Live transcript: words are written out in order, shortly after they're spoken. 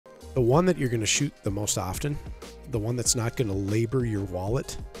The one that you're going to shoot the most often, the one that's not going to labor your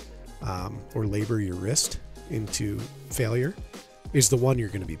wallet or labor your wrist into failure, is the one you're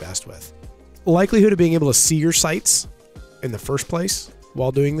going to be best with. Likelihood of being able to see your sights in the first place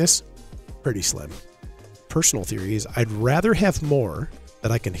while doing this, pretty slim. Personal theory is I'd rather have more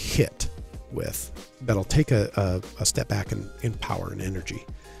that I can hit with that'll take a step back in power and energy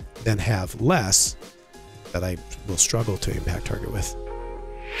than have less that I will struggle to impact target with.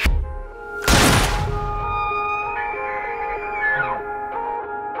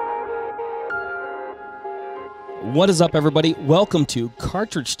 What is up, everybody? Welcome to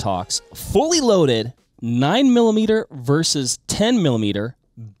Cartridge Talks, fully loaded 9mm versus 10mm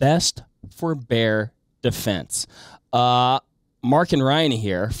best for bear defense. Mark and Ryan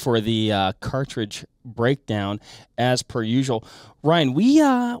here for the cartridge breakdown, as per usual. Ryan,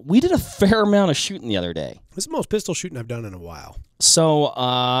 we did a fair amount of shooting the other day. This is the most pistol shooting I've done in a while. So,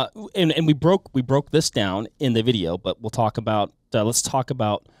 and we broke this down in the video, but we'll talk about let's talk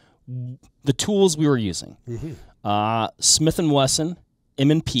about the tools we were using. Mm-hmm. Smith & Wesson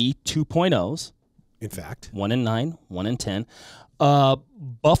M&P 2.0s. In fact. 1 in 9, 1 in 10.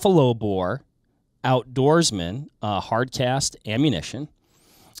 Buffalo Bore Outdoorsman hardcast ammunition.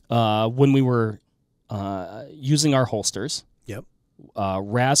 When we were using our holsters. Yep.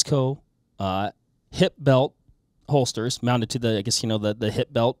 Rasco hip belt holsters mounted to the, I guess, the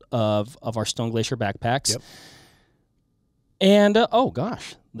hip belt of our Stone Glacier backpacks. Yep. And,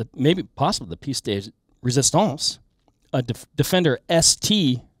 possibly the piece de resistance, a Defender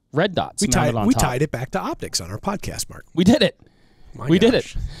ST red dots. We tied it back to optics on our podcast, Mark. We did it. We did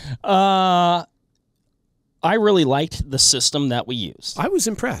it. I really liked the system that we used. I was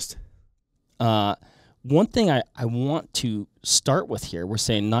impressed. One thing I want to start with here, we're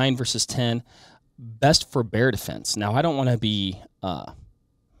saying 9 versus 10, best for bear defense. Now, I don't want to be, I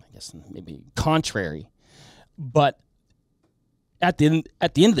guess, maybe contrary, but at the end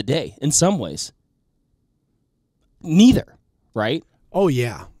of the day, in some ways, neither, right? Oh,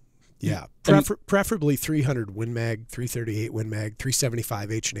 yeah. Yeah. Preferably 300 Win Mag, 338 Win Mag,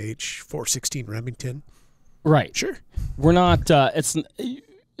 375 H&H, 416 Remington. Right. Sure. We're not, it's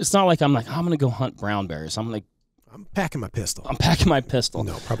not like I'm going to go hunt brown bears. I'm packing my pistol.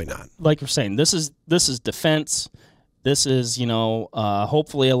 No, probably not. Like you're saying, this is defense. This is,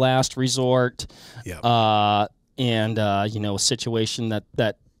 hopefully a last resort. Yeah. A situation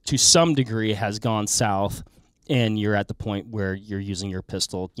that to some degree has gone south, and you're at the point where you're using your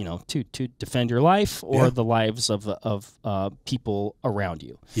pistol, to defend your life or the lives of people around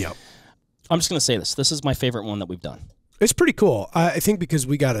you. Yeah. I'm just going to say this. This is my favorite one that we've done. It's pretty cool. I think because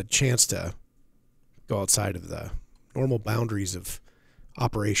we got a chance to go outside of the normal boundaries of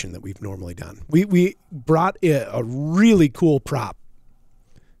operation that we've normally done. We brought a really cool prop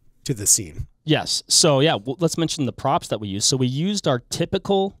to the scene. Yes. So, let's mention the props that we used. So we used our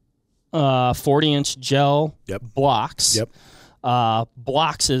typical 40-inch gel blocks. Yep.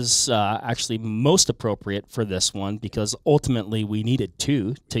 Blocks is actually most appropriate for this one because ultimately we needed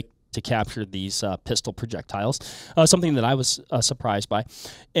two to capture these pistol projectiles, something that I was surprised by.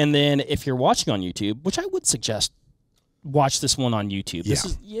 And then if you're watching on YouTube, which I would suggest watch this one on YouTube.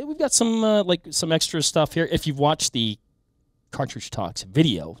 We've got some extra stuff here. If you've watched the Cartridge Talks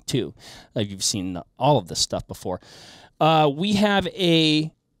video too, you've seen all of this stuff before. We have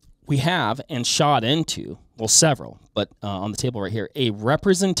and shot into, several, but on the table right here, a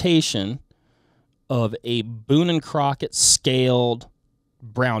representation of a Boone & Crockett scaled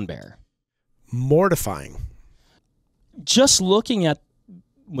brown bear. Mortifying. Just looking at,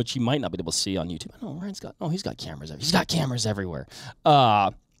 which you might not be able to see on YouTube. He's got cameras. He's got cameras everywhere.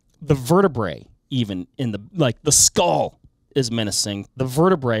 The vertebrae, even in the skull is menacing. The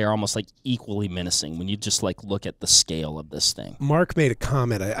vertebrae are almost equally menacing when you just look at the scale of this thing. Mark made a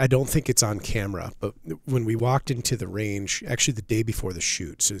comment. I don't think it's on camera, but when we walked into the range, actually the day before the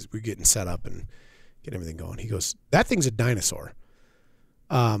shoot, so we're getting set up and getting everything going, he goes, "That thing's a dinosaur."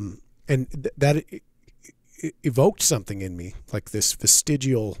 And that evoked something in me, like this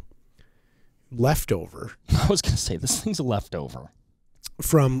vestigial leftover. I was going to say, this thing's a leftover.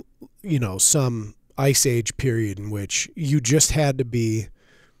 From, some Ice Age period in which you just had to be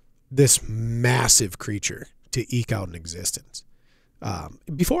this massive creature to eke out an existence.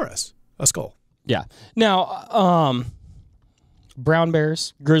 Before us, a skull. Yeah. Now, brown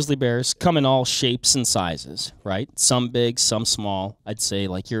bears, grizzly bears come in all shapes and sizes, right? Some big, some small. I'd say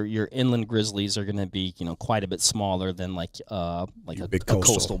your inland grizzlies are going to be, quite a bit smaller than a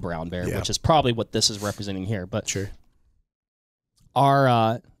coastal brown bear, which is probably what this is representing here. But sure.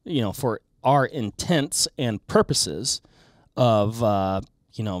 Our, for our intents and purposes of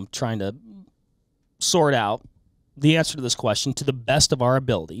trying to sort out the answer to this question to the best of our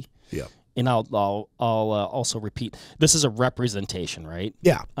ability. Yeah. And I'll also repeat, this is a representation, right?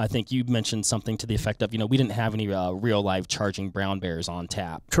 Yeah. I think you mentioned something to the effect of, we didn't have any real live charging brown bears on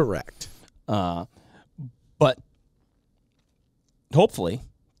tap. Correct. But hopefully,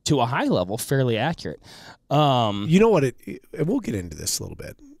 to a high level, fairly accurate. You know what? And we'll get into this a little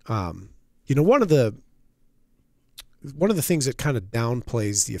bit. One of the things that kind of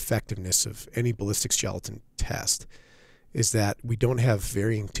downplays the effectiveness of any ballistics gelatin test is that we don't have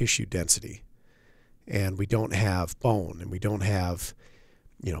varying tissue density, and we don't have bone, and we don't have,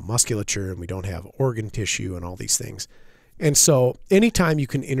 musculature, and we don't have organ tissue and all these things. And so anytime you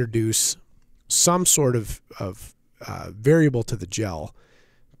can introduce some sort of variable to the gel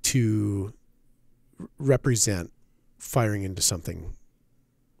to represent firing into something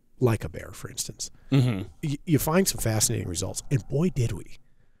like a bear, for instance, you find some fascinating results. And boy, did we.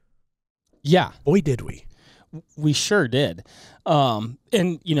 Yeah. Boy, did we. We sure did. And,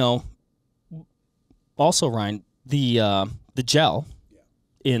 also, Ryan, the gel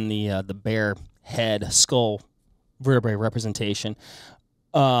in the bear head skull vertebrae representation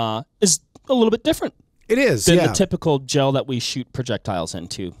is a little bit different. It is, than the typical gel that we shoot projectiles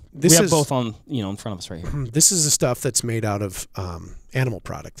into. We have both on, in front of us right here. This is the stuff that's made out of animal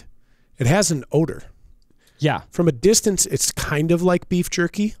product. It has an odor. Yeah. From a distance, it's kind of like beef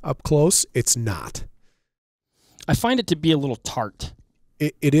jerky. Up close, it's not. I find it to be a little tart.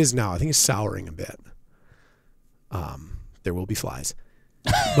 It is now. I think it's souring a bit. There will be flies.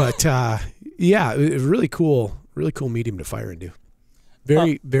 But, really cool medium to fire into.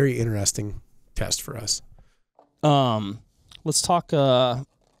 Very interesting test for us. Let's talk a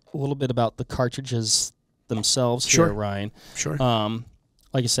little bit about the cartridges themselves here, Ryan. Sure.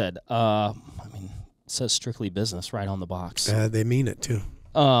 Like I said, it says strictly business right on the box. They mean it too.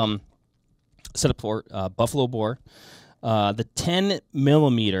 Set up for buffalo bore. The 10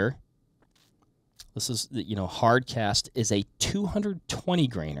 millimeter. This is hard cast is a 220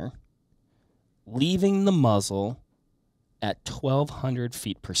 grainer, leaving the muzzle at 1,200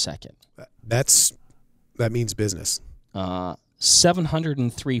 feet per second. That means business.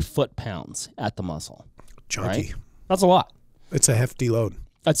 703 foot-pounds at the muzzle. Chunky. Right? That's a lot. It's a hefty load.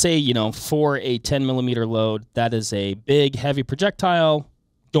 I'd say, for a 10 millimeter load, that is a big, heavy projectile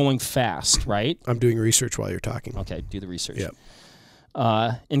going fast, right? I'm doing research while you're talking. Okay, do the research. Yep.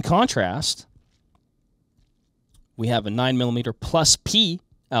 In contrast, we have a 9 millimeter plus P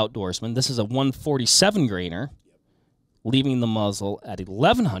outdoorsman. This is a 147 grainer, leaving the muzzle at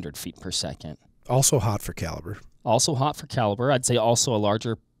 1,100 feet per second. Also hot for caliber. I'd say also a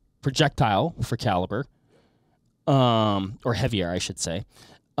larger projectile for caliber, or heavier, I should say.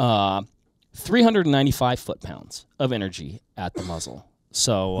 395 foot-pounds of energy at the muzzle.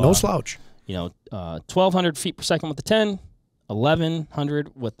 So no slouch. 1,200 feet per second with the 10,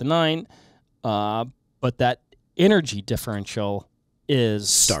 1,100 with the 9. But that energy differential is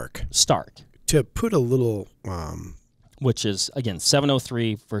stark. To put a little... which is, again,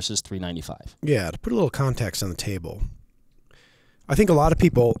 703 versus 395. Yeah, to put a little context on the table, I think a lot of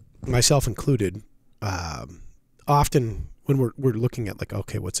people, myself included, often when we're looking at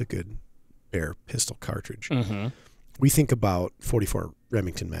what's a good bear pistol cartridge, we think about 44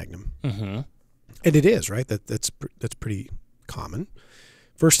 Remington Magnum, and it is right. That's pretty common.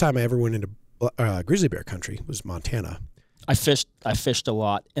 First time I ever went into grizzly bear country was Montana. I fished a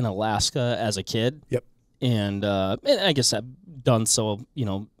lot in Alaska as a kid. Yep. And I guess I've done so,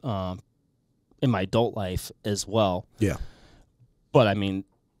 in my adult life as well. Yeah. But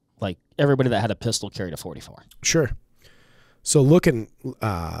everybody that had a pistol carried a 44. Sure. So looking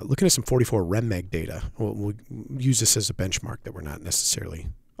at some 44 Rem Mag data, we'll use this as a benchmark that we're not necessarily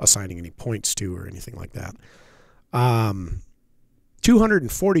assigning any points to or anything like that.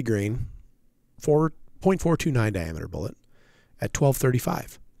 240 grain, 4.429 diameter bullet at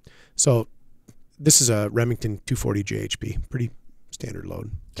 1235. So this is a Remington 240 JHP, pretty standard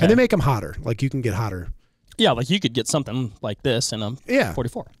load. Okay. And they make them hotter. You can get hotter. Yeah, you could get something like this in a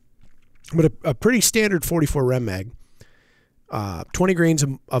 44. But a pretty standard 44 Rem Mag, 20 grains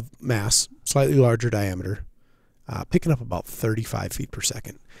of mass, slightly larger diameter, picking up about 35 feet per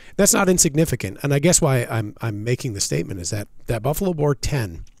second. That's not insignificant. And I guess why I'm making the statement is that Buffalo Bore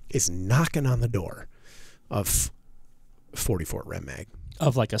 10 is knocking on the door of 44 Rem Mag.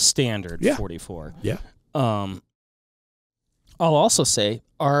 Of a standard 44. Yeah. I'll also say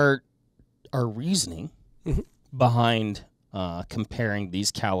our reasoning behind comparing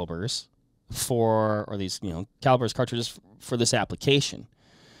these calibers calibers cartridges for this application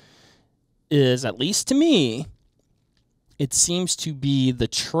is, at least to me, it seems to be the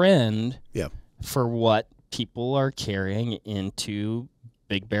trend Yeah. for what people are carrying into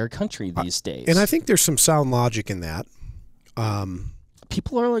big bear country these days. And I think there's some sound logic in that.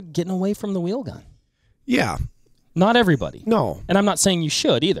 People are getting away from the wheel gun. Yeah. Not everybody. No. And I'm not saying you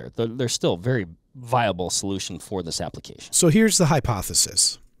should either. There's still a very viable solution for this application. So here's the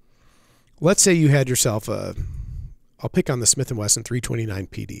hypothesis. Let's say you had yourself I'll pick on the Smith & Wesson 329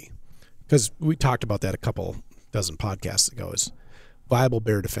 PD, because we talked about that a couple dozen podcasts ago, as viable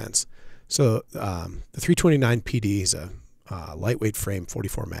bear defense. So the 329 PD is a lightweight frame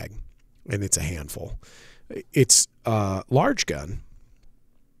 44 mag, and it's a handful. It's a large gun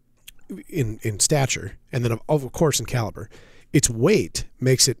in stature, and then of course in caliber. Its weight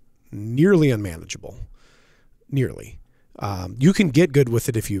makes it nearly unmanageable. Nearly. You can get good with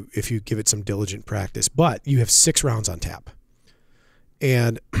it if you give it some diligent practice, but you have 6 rounds on tap.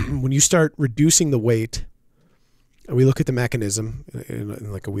 And when you start reducing the weight, and we look at the mechanism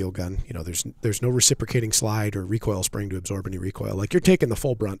in like a wheel gun, there's no reciprocating slide or recoil spring to absorb any recoil. Like, you're taking the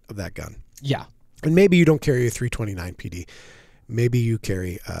full brunt of that gun. Yeah. And maybe you don't carry a 329 PD. Maybe you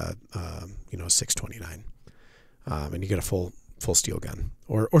carry a 629, and you get a full steel gun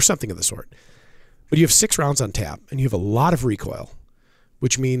or something of the sort. But you have 6 rounds on tap, and you have a lot of recoil,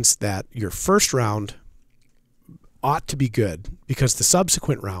 which means that your first round ought to be good, because the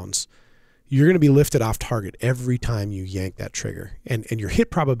subsequent rounds, you're going to be lifted off target every time you yank that trigger, and your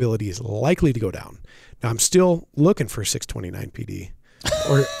hit probability is likely to go down. Now, I'm still looking for 629 PD,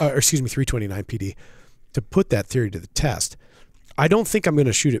 or 329 PD, to put that theory to the test. I don't think I'm going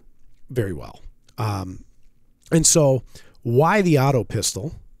to shoot it very well. And so why the auto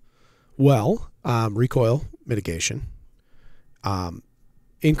pistol? Well, recoil mitigation,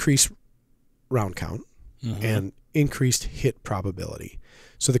 increased round count, and increased hit probability.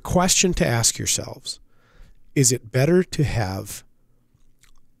 So the question to ask yourselves, is it better to have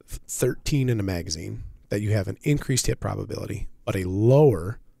 13 in a magazine that you have an increased hit probability but a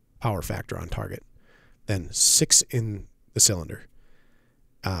lower power factor on target than 6 in the cylinder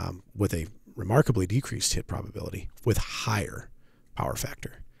with a remarkably decreased hit probability with higher power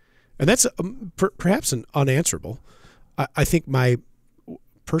factor? And that's perhaps an unanswerable. I think my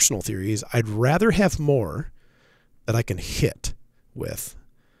personal theory is I'd rather have more that I can hit with,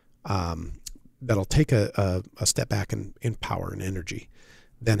 that'll take a step back in power and energy,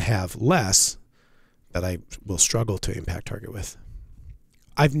 than have less that I will struggle to impact target with.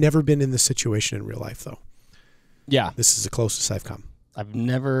 I've never been in this situation in real life, though. Yeah. This is the closest I've come. I've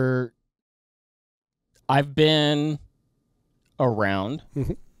been around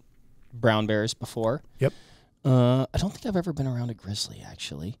brown bears before. Yep. I don't think I've ever been around a grizzly,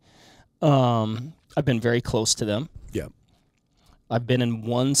 actually. I've been very close to them. Yep. I've been in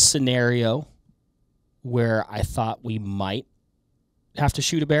one scenario where I thought we might have to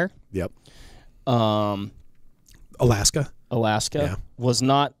shoot a bear. Yep. Alaska Yeah. Was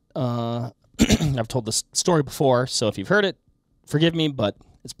not, I've told this story before, so if you've heard it, forgive me, but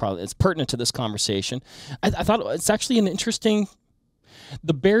it's pertinent to this conversation. I thought it's actually an interesting,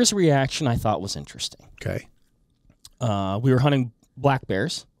 the bear's reaction I thought was interesting. Okay. We were hunting black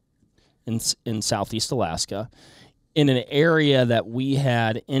bears in southeast Alaska, in an area that we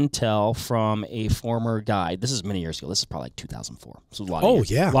had intel from a former guide. This is many years ago. This is probably like 2004. So a lot of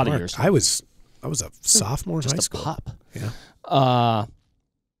years. Yeah. A lot of years ago. I was a sophomore in high school. Just a pup. Yeah.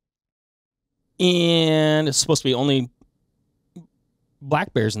 And it's supposed to be only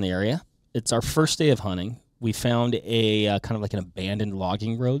black bears in the area. It's our first day of hunting. We found a kind of like an abandoned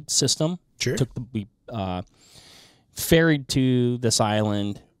logging road system. Sure. We ferried to this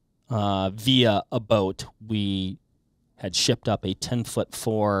island via a boat. We had shipped up a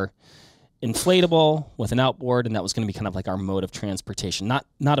 10-foot-4 inflatable with an outboard, and that was going to be kind of like our mode of transportation. Not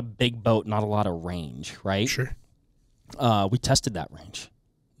a big boat, not a lot of range, right? Sure. We tested that range.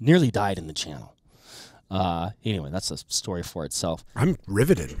 Nearly died in the channel. Anyway, that's a story for itself. I'm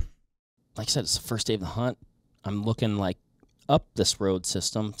riveted. Like I said, it's the first day of the hunt. I'm looking like up this road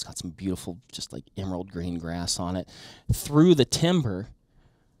system. It's got some beautiful, just like emerald green grass on it. Through the timber,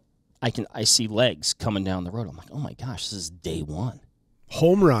 I see legs coming down the road. I'm like, oh my gosh, this is day one.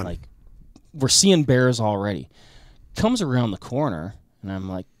 Home run. Like, we're seeing bears already. Comes around the corner, and I'm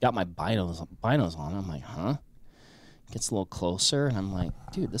like, got my binos on. I'm like, huh? Gets a little closer, and I'm like,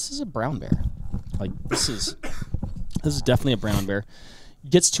 dude, this is a brown bear. Like, this is definitely a brown bear.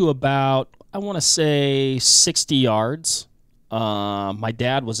 Gets to about, I want to say, 60 yards. My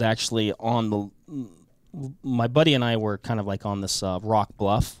dad was actually my buddy and I were kind of like on this rock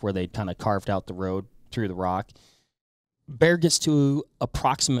bluff where they kind of carved out the road through the rock. Bear gets to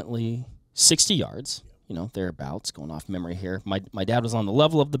approximately 60 yards. thereabouts, going off memory here. My dad was on the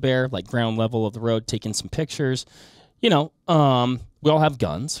level of the bear, like ground level of the road, taking some pictures. We all have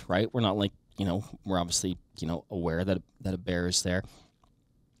guns, right? We're not like, we're obviously, aware that a bear is there.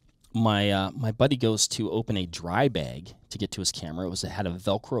 My buddy goes to open a dry bag to get to his camera. It had a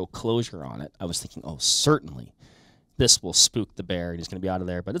Velcro closure on it. I was thinking, oh, certainly this will spook the bear and he's going to be out of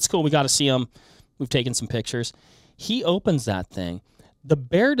there. But it's cool. We got to see him. We've taken some pictures. He opens that thing. The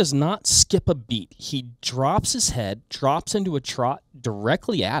bear does not skip a beat. He drops his head, drops into a trot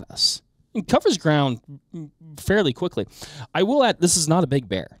directly at us, and covers ground fairly quickly. I will add, this is not a big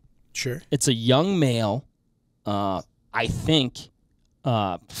bear. Sure. It's a young male, I think,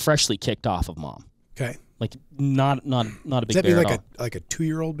 freshly kicked off of mom. Okay. Like not a big bear. Does that mean like a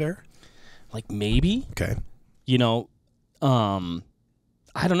 2-year-old bear? Like maybe. Okay.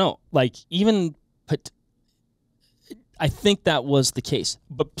 I don't know. Like even I think that was the case,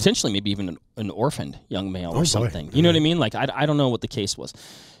 but potentially maybe even an orphaned young male or something. Boy. You know what I mean? Like I don't know what the case was.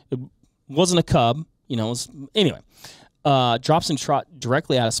 It wasn't a cub. Anyway. Drops and trot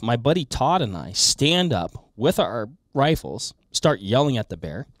directly at us. My buddy Todd and I stand up with our rifles, start yelling at the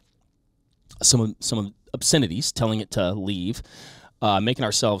bear, some obscenities, telling it to leave, making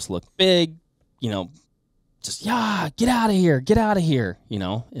ourselves look big, just, get out of here,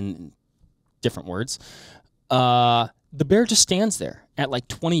 in different words. The bear just stands there at like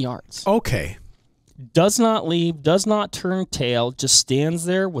 20 yards. Okay. Does not leave, does not turn tail, just stands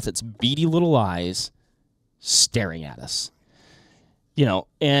there with its beady little eyes staring at us.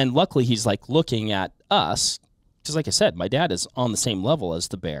 And luckily he's like looking at us, because like I said, my dad is on the same level as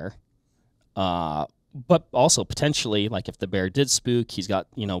the bear. But also potentially, like if the bear did spook, he's got,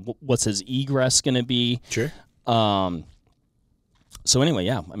 what's his egress going to be? Sure. So anyway,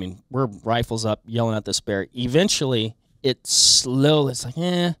 yeah, I mean, we're rifles up, yelling at this bear. Eventually, it slowly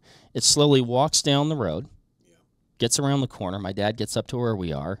walks down the road, gets around the corner. My dad gets up to where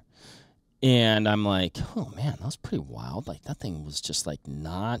we are. And I'm like, oh, man, that was pretty wild. Like, that thing was just, like,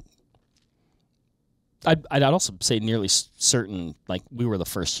 not... I'd also say nearly certain, like, we were the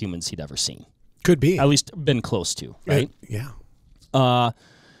first humans he'd ever seen. Could be. At least been close to, right? Yeah.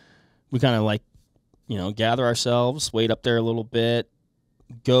 We kind of, like, gather ourselves, wait up there a little bit,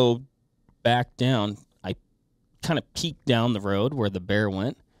 go back down. I kind of peeked down the road where the bear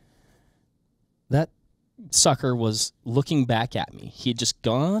went. That sucker was looking back at me. He had just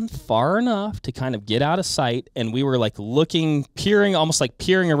gone far enough to kind of get out of sight, and we were like almost like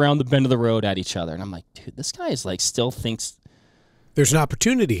peering around the bend of the road at each other. And I'm like, dude, this guy is like still thinks there's an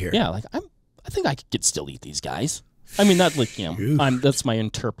opportunity here. Yeah, like I think I could still eat these guys. I mean, not like that's my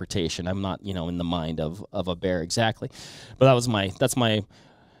interpretation. I'm not in the mind of a bear exactly, but that's my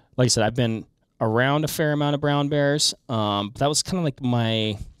like I said, I've been around a fair amount of brown bears. That was kind of like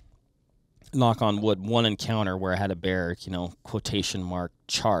my, knock on wood, one encounter where I had a bear, quotation mark,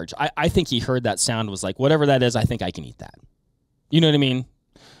 charge. I think he heard that sound, was like, whatever that is, I think I can eat that. You know what I mean?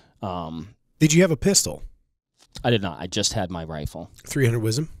 Did you have a pistol? I did not. I just had my rifle. 300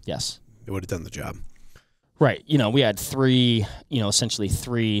 Wisdom? Yes. It would have done the job. Right. We had essentially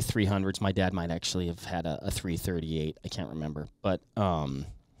three 300s. My dad might actually have had a 338. I can't remember. But, 20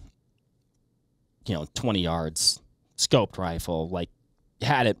 yards, scoped rifle, like,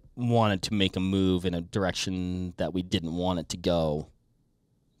 had it wanted to make a move in a direction that we didn't want it to go,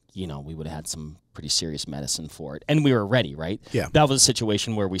 we would have had some pretty serious medicine for it. And we were ready, right? Yeah. That was a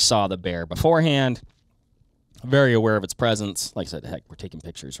situation where we saw the bear beforehand, very aware of its presence. Like I said, heck, we're taking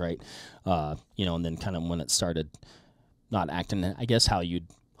pictures, right? And then kind of when it started not acting, I guess, how you'd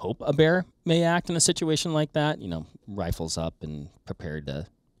hope a bear may act in a situation like that, rifles up and prepared to,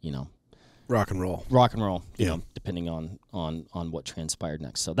 rock and roll, depending on what transpired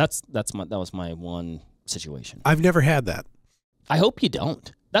next. So that was my one situation. I've never had that. I hope you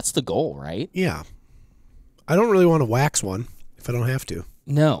don't. That's the goal, right? Yeah. I don't really want to wax one if I don't have to.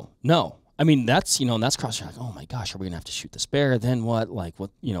 No. I mean, that's cross. You're like, oh my gosh, are we gonna have to shoot this bear? Then what? Like,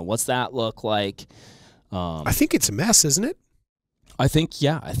 what? What's that look like? I think it's a mess, isn't it? I think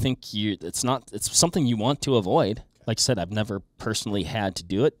it's something you want to avoid. Like I said, I've never personally had to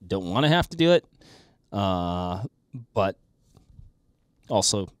do it. Don't want to have to do it. But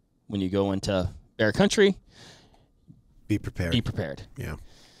also, when you go into bear country, be prepared. Yeah.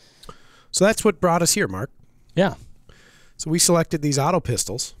 So that's what brought us here, Mark. Yeah. So we selected these auto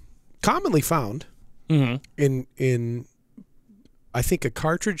pistols, commonly found in I think a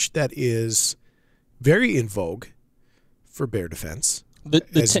cartridge that is very in vogue for bear defense.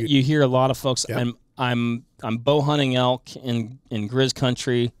 You hear a lot of folks. Yep. I'm bow hunting elk in Grizz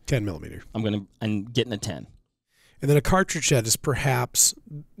country. 10 millimeter. I'm getting a 10. And then a cartridge that is perhaps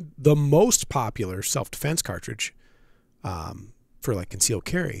the most popular self-defense cartridge for like concealed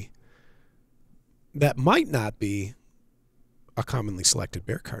carry that might not be a commonly selected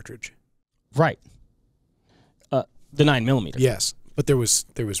bear cartridge. Right. The 9mm. Yes, but there was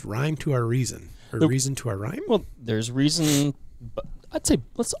rhyme to our reason, or reason to our rhyme. Well, there's reason. But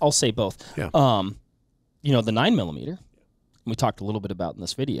I'll say both. Yeah. You know, the 9mm. We talked a little bit about in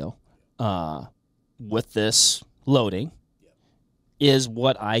this video. With this loading, is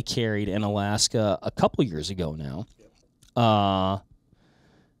what I carried in Alaska a couple years ago now.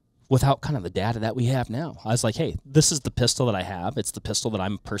 Without kind of the data that we have now, I was like, hey, this is the pistol that I have. It's the pistol that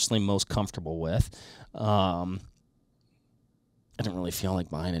I'm personally most comfortable with. I didn't really feel like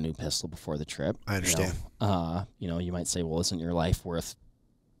buying a new pistol before the trip. I understand. You know, you might say, well, isn't your life worth?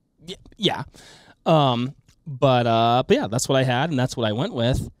 Yeah. But yeah, that's what I had, and that's what I went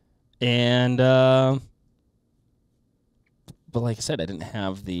with. And but like I said, I didn't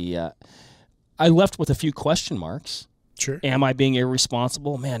have the. I left with a few question marks. Sure. Am I being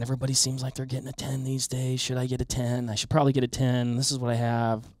irresponsible? Man, everybody seems like they're getting a 10 these days. Should I get a 10? I should probably get a 10. This is what I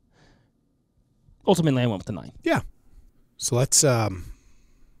have. Ultimately, I went with the 9. Yeah. So let's talk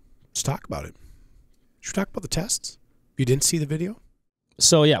about it. Should we talk about the tests? You didn't see the video?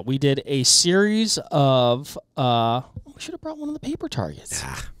 So yeah, we did a series of. We should have brought one of the paper targets.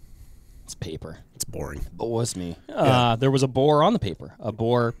 Nah. It's paper. It's boring. It was me. Yeah. There was a boar on the paper.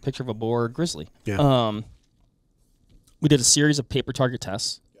 Picture of a boar grizzly. Yeah. We did a series of paper target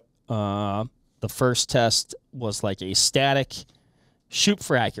tests. The first test was like a static shoot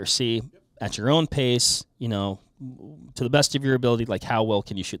for accuracy at your own pace, you know, to the best of your ability, like how well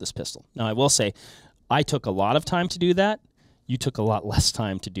can you shoot this pistol? Now, I will say I took a lot of time to do that. You took a lot less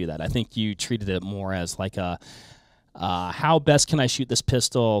time to do that. I think you treated it more as like a how best can I shoot this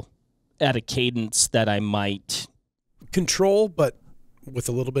pistol at a cadence that I might control, but with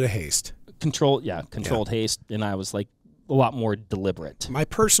a little bit of haste. Controlled haste, and I was like a lot more deliberate. My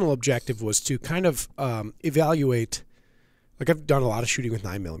personal objective was to kind of evaluate. Like I've done a lot of shooting with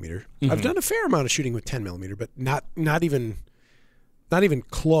 9mm. Mm-hmm. I've done a fair amount of shooting with 10mm, but not even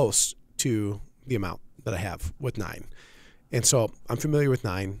close to the amount that I have with 9. And so I'm familiar with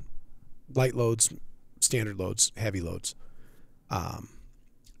 9, light loads, standard loads, heavy loads.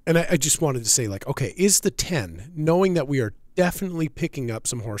 And I just wanted to say, like, okay, is the 10, knowing that we are definitely picking up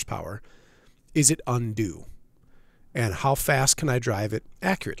some horsepower, is it undue? And how fast can I drive it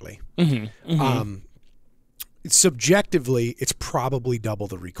accurately? Mm-hmm. Mm-hmm. Subjectively, it's probably double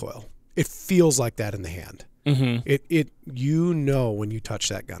the recoil. It feels like that in the hand. Mm-hmm. It you know when you touch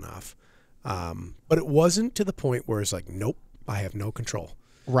that gun off. But it wasn't to the point where it's like, nope, I have no control.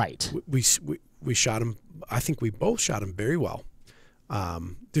 Right. We shot him. I think we both shot him very well.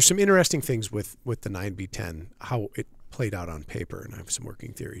 There's some interesting things with the 9B10, how it played out on paper, and I have some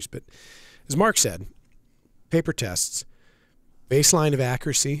working theories. But as Mark said, paper tests, baseline of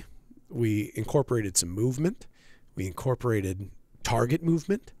accuracy. We incorporated some movement. We incorporated target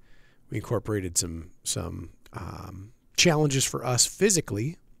movement. We incorporated some challenges for us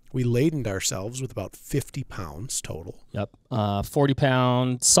physically. We ladened ourselves with about 50 pounds total. Yep.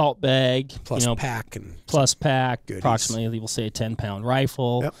 40-pound salt bag. Plus pack. And plus pack. Goodies. Approximately, we'll say a 10-pound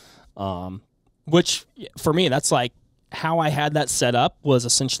rifle. Yep. Which, for me, that's like how I had that set up was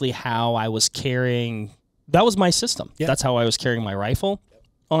essentially how I was carrying. That was my system. Yep. That's how I was carrying my rifle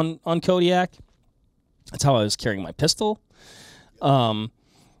on Kodiak. That's how I was carrying my pistol. And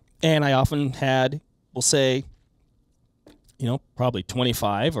I often had, we'll say, probably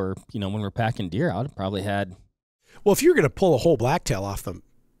 25, or, when we're packing deer out, I probably had. Well, if you're going to pull a whole blacktail off the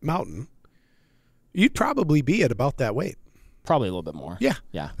mountain, you'd probably be at about that weight. Probably a little bit more. Yeah.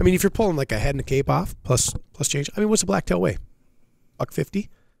 Yeah. I mean, if you're pulling like a head and a cape off, plus change, I mean, what's a blacktail weigh? $150?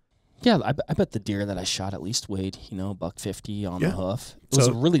 Yeah, I bet the deer that I shot at least weighed, $150 on the hoof. It was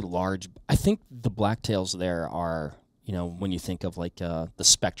a really large. I think the blacktails there are, when you think of like the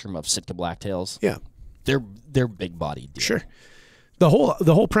spectrum of Sitka blacktails. Yeah. They're big bodied deer. Sure. The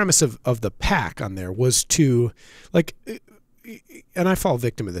whole premise of the pack on there was to, like, and I fall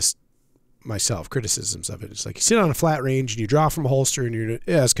victim of this myself, criticisms of it. It's like you sit on a flat range and you draw from a holster and you're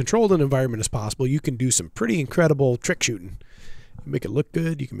as controlled an environment as possible. You can do some pretty incredible trick shooting. You make it look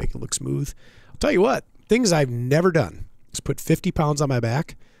good. You can make it look smooth. I'll tell you what, things I've never done is put 50 pounds on my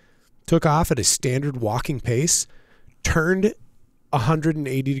back, took off at a standard walking pace, turned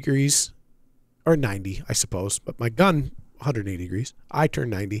 180 degrees, or 90, I suppose, but my gun, 180 degrees. I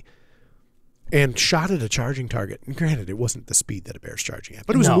turned 90 and shot at a charging target. And granted, it wasn't the speed that a bear's charging at,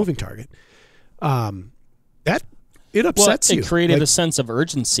 but it was a moving target. That it upsets Well, you. it created Like, a sense of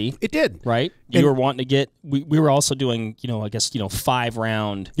urgency, it did. right? You were wanting to get. We were also doing, I guess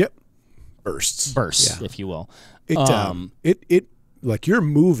 5-round Yep. Bursts. bursts, Yeah. if you will. It like you're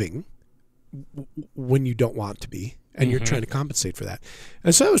moving when you don't want to be, and you're trying to compensate for that.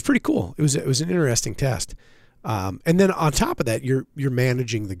 And so that was pretty cool. It was an interesting test. And then on top of that, you're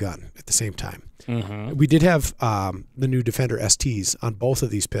managing the gun at the same time. We did have the new Defender STs on both of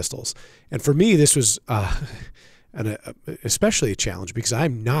these pistols, and for me, this was especially a challenge because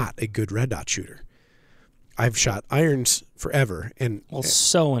I'm not a good red dot shooter. I've shot irons forever, and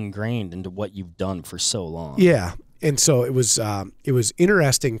so ingrained into what you've done for so long. Yeah, and so it was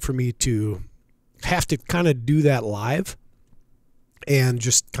interesting for me to have to kind of do that live, and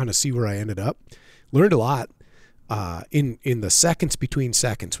just kind of see where I ended up. Learned a lot in the seconds between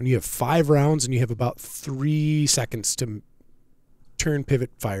seconds. When you have 5 rounds and you have about 3 seconds to turn,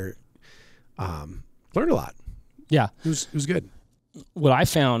 pivot, fire. Learned a lot. Yeah, it was good. What I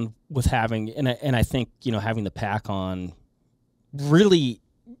found with having, and I think, having the pack on really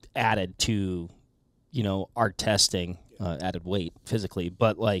added to, our testing, added weight physically,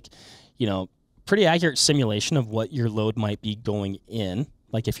 but pretty accurate simulation of what your load might be going in.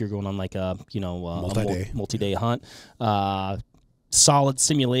 Like if you're going on like a, multi-day hunt, solid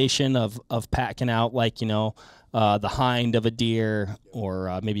simulation of packing out the hind of a deer,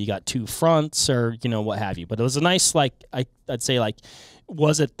 or maybe you got 2 fronts, or what have you. But it was a nice I'd say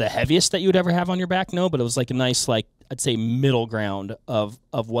was it the heaviest that you would ever have on your back? No, but it was a nice I'd say middle ground of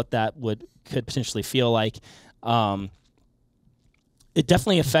what that could potentially feel like. It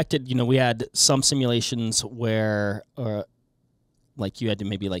definitely affected. We had some simulations where you had to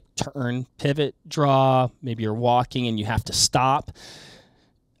maybe turn, pivot, draw. Maybe you're walking and you have to stop.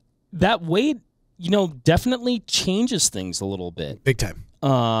 That weight, definitely changes things a little bit. Big time.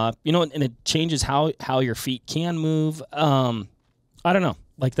 And it changes how your feet can move. I don't know.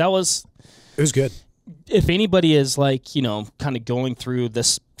 It was good. If anybody is kind of going through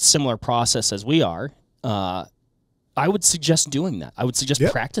this similar process as we are, I would suggest doing that. I would suggest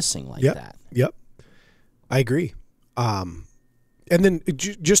practicing that. Yep. I agree. And then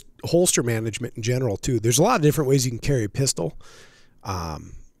just holster management in general too. There's a lot of different ways you can carry a pistol.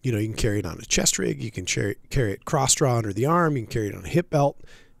 You can carry it on a chest rig. You can carry it cross draw under the arm. You can carry it on a hip belt.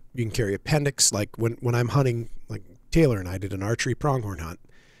 You can carry appendix. Like when I'm hunting, like Taylor and I did an archery pronghorn hunt.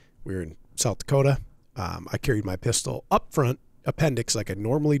 We were in South Dakota. I carried my pistol up front, appendix, like I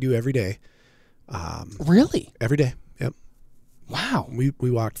normally do every day. Really? Every day. Yep. Wow.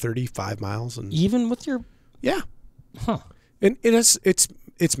 We walked 35 miles, and even with your huh. And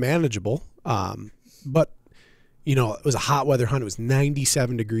it's manageable. But it was a hot weather hunt. It was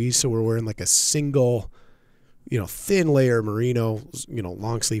 97 degrees, so we're wearing a single, thin layer merino,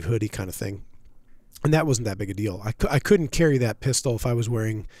 long sleeve hoodie kind of thing. And that wasn't that big a deal. I couldn't carry that pistol if I was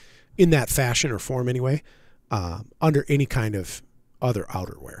wearing, in that fashion or form anyway, under any kind of other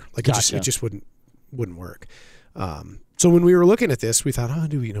outerwear. Gotcha. It just wouldn't work. So when we were looking at this, we thought,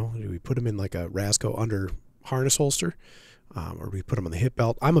 do we put them in a Rasco under harness holster? Or we put them on the hip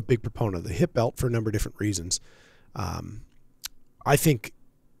belt. I'm a big proponent of the hip belt for a number of different reasons. I think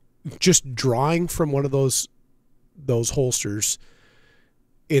just drawing from one of those holsters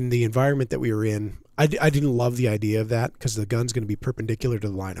in the environment that we were in, I didn't love the idea of that, because the gun's going to be perpendicular to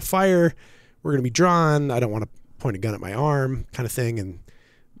the line of fire. We're going to be drawn. I don't want to point a gun at my arm kind of thing. And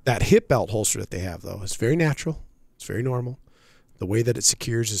that hip belt holster that they have, though, is very natural. It's very normal. The way that it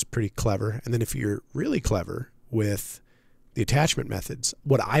secures is pretty clever. And then if you're really clever with the attachment methods,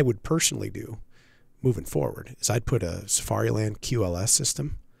 what I would personally do moving forward is I'd put a Safariland QLS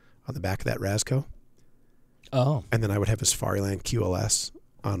system on the back of that Rasco. Oh. And then I would have a Safariland QLS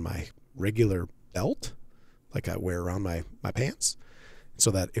on my regular belt, like I wear around my pants, so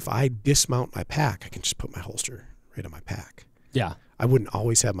that if I dismount my pack, I can just put my holster right on my pack. Yeah. I wouldn't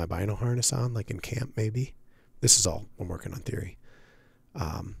always have my bino harness on, like in camp maybe. This is all I'm working on theory.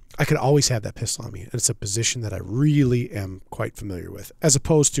 I could always have that pistol on me, and it's a position that I really am quite familiar with, as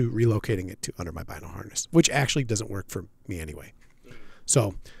opposed to relocating it to under my bino harness, which actually doesn't work for me anyway.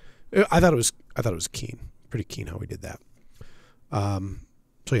 So I thought it was pretty keen how we did that.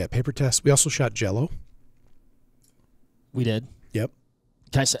 So yeah, paper test. We also shot Jello. We did. Yep.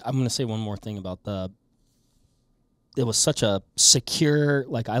 I'm going to say one more thing about it was such a secure,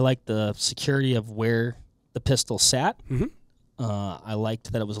 I like the security of where the pistol sat. Mm-hmm. I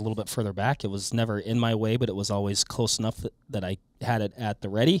liked that it was a little bit further back. It was never in my way, but it was always close enough that I had it at the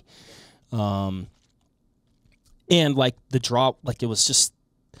ready. And the draw, it was just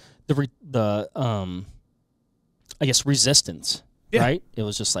the I guess resistance, yeah. right? It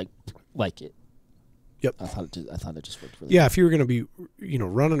was just like it. Yep. I thought it just worked really Yeah, if you were going to be,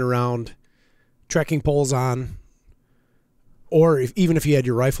 running around, trekking poles on, or even if you had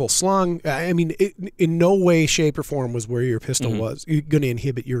your rifle slung, I mean, in no way, shape, or form was where your pistol was going to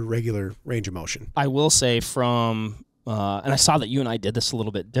inhibit your regular range of motion. I will say from, and I saw that you and I did this a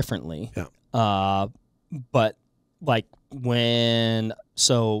little bit differently. Yeah. But like when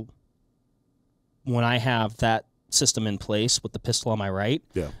I have that system in place with the pistol on my right,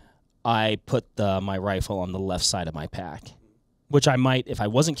 yeah, I put my rifle on the left side of my pack, which I might, if I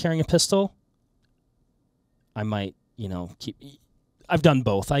wasn't carrying a pistol, I might, keep. I've done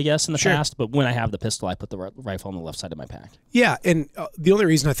both, I guess, in the past, but when I have the pistol, I put the rifle on the left side of my pack. Yeah, and the only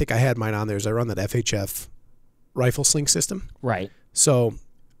reason I think I had mine on there is I run that FHF rifle sling system. Right. So,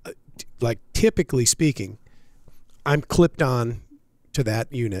 like, typically speaking, I'm clipped on to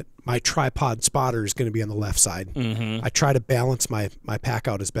that unit. My tripod spotter is going to be on the left side. I try to balance my pack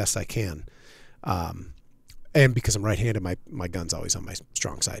out as best I can. And because I'm right-handed, my gun's always on my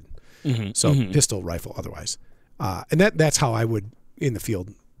strong side. So pistol, rifle, otherwise. And that's how I would, in the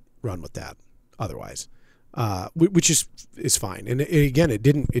field, run with that otherwise, which is fine. And again, it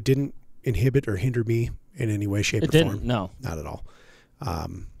didn't inhibit or hinder me in any way, shape, or form. No. Not at all.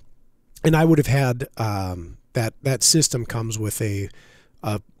 And I would have had that system comes with a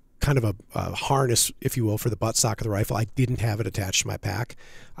kind of a harness, if you will, for the buttstock of the rifle. I didn't have it attached to my pack.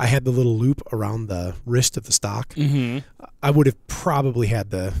 I had the little loop around the wrist of the stock. I would have probably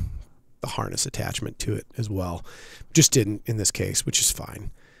had the harness attachment to it as well. Just didn't in this case, which is fine.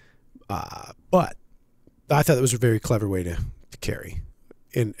 But I thought it was a very clever way to carry,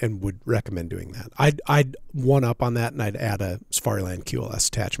 and would recommend doing that. I'd one up on that, and I'd add a Safariland QLS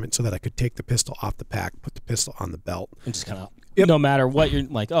attachment so that I could take the pistol off the pack, put the pistol on the belt. And just kind of, no matter what you're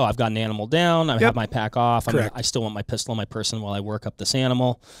like, I've got an animal down, I have my pack off, I still want my pistol on my person while I work up this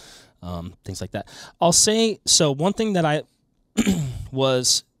animal, things like that. I'll say, so one thing that I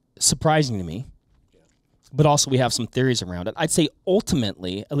was surprising to me, but also we have some theories around it. I'd say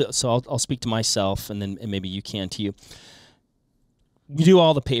ultimately, so I'll speak to myself, and then maybe you can to you. We do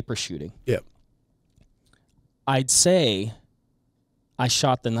all the paper shooting. Yep. I'd say I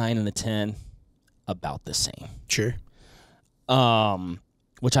shot the 9 and the 10 about the same. Sure.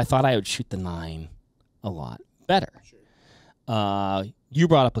 Which I thought I would shoot the 9 a lot better. Sure. You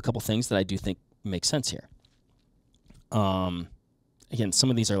brought up a couple things that I do think make sense here. Again, some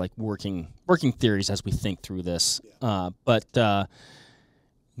of these are like working theories as we think through this. But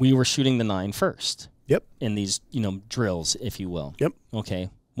we were shooting the 9 first. Yep. In these, drills, if you will. Yep. Okay.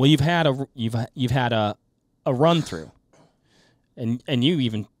 Well, you've had a run through, and you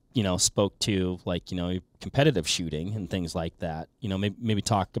even spoke to like competitive shooting and things like that. Maybe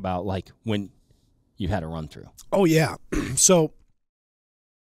talk about like when you had a run through. Oh yeah. So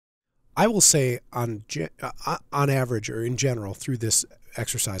I will say on average or in general through this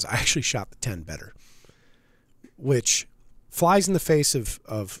exercise, I actually shot the 10 better, which flies in the face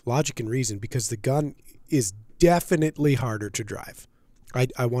of logic and reason, because the gun is definitely harder to drive.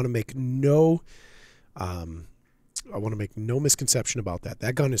 I want to make no misconception about that.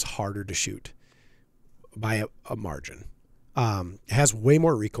 That gun is harder to shoot by a margin. It has way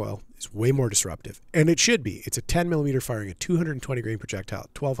more recoil. It's way more disruptive, and it should be. It's a 10 millimeter firing a 220 grain projectile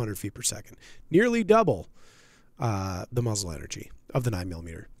at 1,200 feet per second, nearly double the muzzle energy of the 9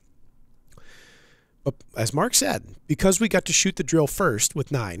 millimeter. But as Mark said, because we got to shoot the drill first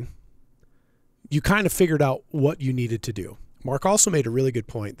with 9, you kind of figured out what you needed to do. Mark also made a really good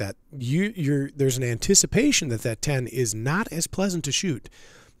point that there's an anticipation that 10 is not as pleasant to shoot.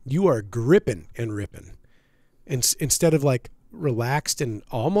 You are gripping and ripping. And instead of like relaxed and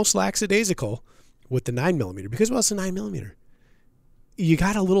almost lackadaisical with the 9 millimeter, because it's a 9 millimeter, you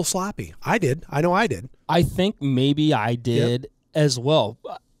got a little sloppy. I did. I know I did. I think maybe I did as well.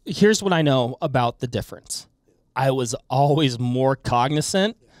 Here's what I know about the difference. I was always more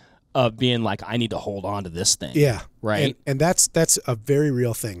cognizant of being like, I need to hold on to this thing. Yeah. Right. And that's a very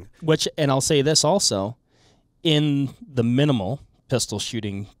real thing. And I'll say this also, in the minimal pistol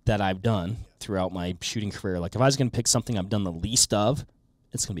shooting that I've done throughout my shooting career, like if I was going to pick something I've done the least of,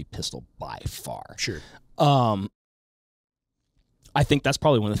 it's going to be pistol by far. Sure. I think that's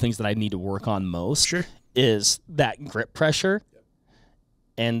probably one of the things that I need to work on most. Sure. Is that grip pressure.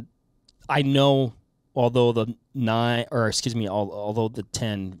 And I know, although the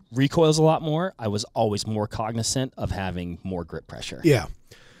 10 recoils a lot more, I was always more cognizant of having more grip pressure. Yeah.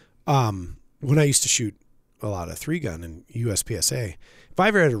 When I used to shoot a lot of 3-gun and USPSA, if I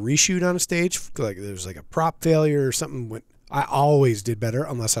ever had a reshoot on a stage, like there was like a prop failure or something, I always did better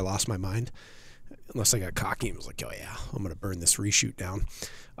unless I lost my mind. unless I got cocky and was like, oh yeah, I'm going to burn this reshoot down.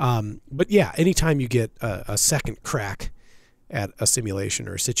 But yeah, anytime you get a second crack at a simulation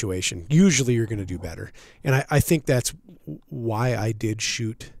or a situation, usually you're going to do better. And I think that's why I did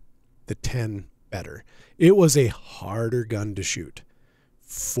shoot the 10 better. It was a harder gun to shoot,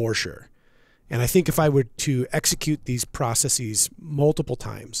 for sure. And I think if I were to execute these processes multiple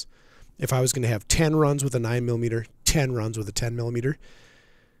times, if I was going to have 10 runs with a 9mm, 10 runs with a 10mm,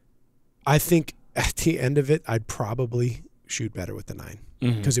 I think at the end of it, I'd probably shoot better with the 9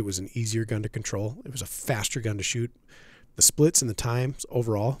 because it was an easier gun to control. It was a faster gun to shoot. The splits and the times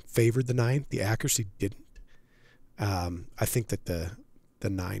overall favored the 9. The accuracy didn't. I think that the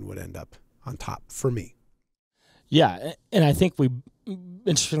 9 would end up on top for me. Yeah, and I think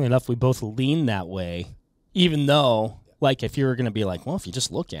interestingly enough, we both lean that way, even though, like, if you were going to be like, well, if you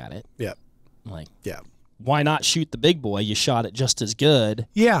just look at it, like, why not shoot the big boy? You shot it just as good.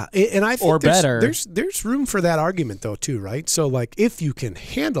 Yeah, and I think or better. There's room for that argument though too, right? So like, if you can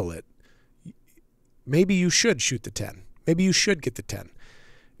handle it, maybe you should shoot the 10. Maybe you should get the 10,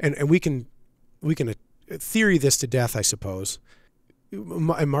 and we can theory this to death, I suppose.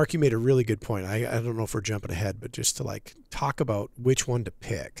 And Mark, you made a really good point. I don't know if we're jumping ahead, but just to like talk about which one to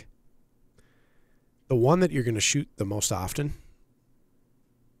pick. The one that you're going to shoot the most often,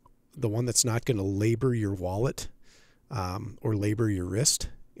 the one that's not going to labor your wallet or labor your wrist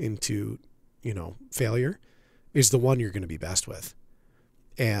into, failure, is the one you're going to be best with.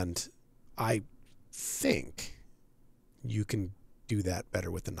 And I think you can do that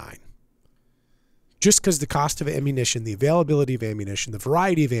better with the 9. Just because the cost of ammunition, the availability of ammunition, the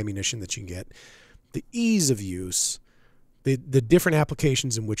variety of ammunition that you can get, the ease of use, the different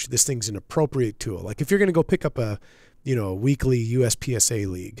applications in which this thing's an appropriate tool. Like if you're going to go pick up a weekly USPSA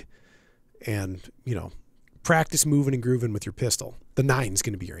league and, practice moving and grooving with your pistol, the 9 is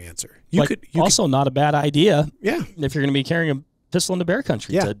going to be your answer. Not a bad idea. Yeah. If you're going to be carrying a pistol into bear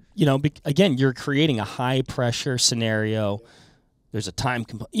country. Yeah. Again, you're creating a high pressure scenario. There's a time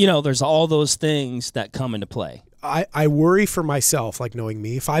there's all those things that come into play. I worry for myself, like knowing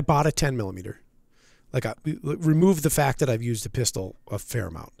me, if I bought a 10mm, remove the fact that I've used a pistol a fair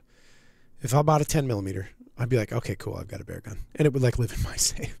amount. If I bought a 10mm, I'd be like, okay, cool, I've got a bear gun. And it would like live in my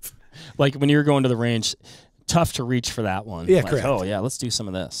safe. Like when you were going to the range, tough to reach for that one. Yeah, correct. Oh yeah, let's do some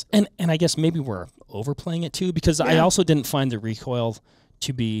of this. And I guess maybe we're overplaying it too, because I also didn't find the recoil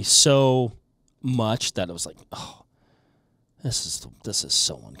to be so much that it was like, oh, this is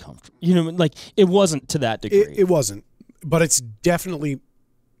so uncomfortable. It wasn't to that degree. It wasn't, but it's definitely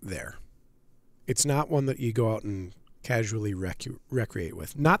there. It's not one that you go out and casually recreate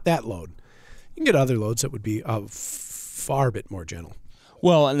with. Not that load. You can get other loads that would be a far bit more gentle.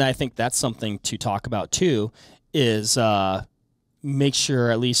 Well, and I think that's something to talk about too, is make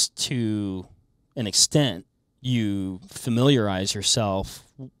sure, at least to an extent, you familiarize yourself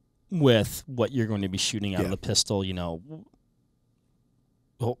with what you're going to be shooting out of the pistol,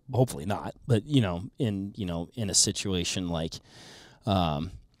 hopefully not, but in a situation like a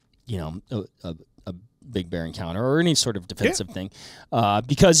big bear encounter or any sort of defensive thing,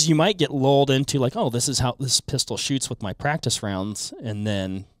 because you might get lulled into like, oh, this is how this pistol shoots with my practice rounds, and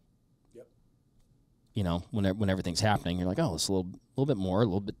then when everything's happening, you're like, oh, it's a little bit more, a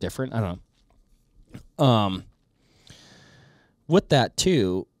little bit different. I don't know. With that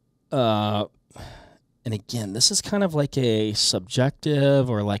too, and again, this is kind of like a subjective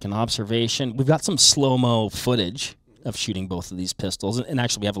or like an observation. We've got some slow-mo footage of shooting both of these pistols, and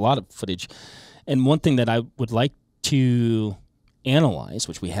actually we have a lot of footage. And one thing that I would like to analyze,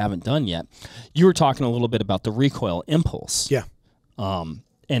 which we haven't done yet, you were talking a little bit about the recoil impulse. Yeah.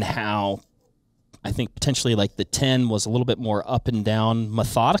 And how I think potentially like the 10 was a little bit more up and down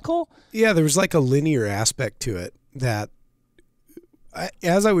methodical. Yeah, there was like a linear aspect to it that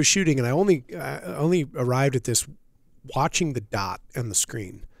as I was shooting, and I only arrived at this watching the dot on the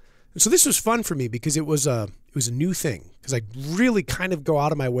screen. So this was fun for me because it was a new thing, because I really kind of go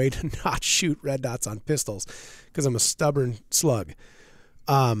out of my way to not shoot red dots on pistols because I'm a stubborn slug.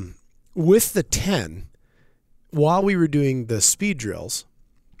 With the 10, while we were doing the speed drills,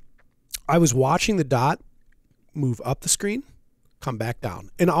 I was watching the dot move up the screen, come back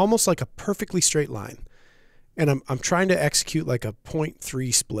down, in almost like a perfectly straight line. And I'm trying to execute like a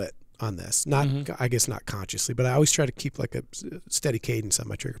 0.3 split on this. Not, I guess not consciously, but I always try to keep like a steady cadence on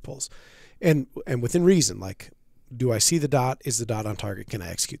my trigger pulls. And within reason, like, do I see the dot? Is the dot on target? Can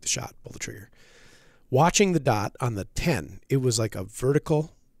I execute the shot? Pull the trigger. Watching the dot on the 10, it was like a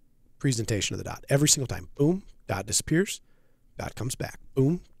vertical presentation of the dot. Every single time. Boom, dot disappears, dot comes back.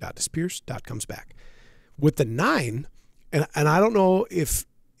 Boom, dot disappears, dot comes back. With the 9, and I don't know if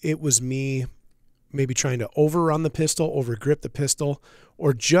it was me maybe trying to overrun the pistol, over grip the pistol,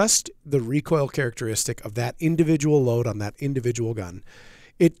 or just the recoil characteristic of that individual load on that individual gun,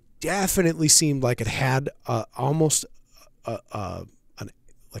 it definitely seemed like it had almost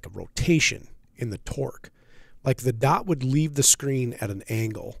like a rotation in the torque. Like the dot would leave the screen at an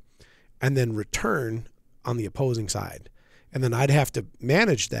angle and then return on the opposing side. And then I'd have to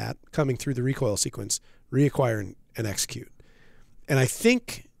manage that coming through the recoil sequence, reacquire and execute. And I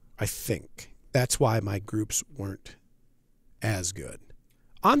think that's why my groups weren't as good.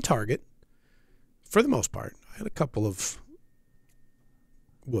 On target, for the most part, I had a couple of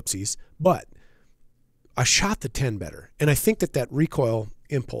whoopsies, but I shot the 10 better. And I think that recoil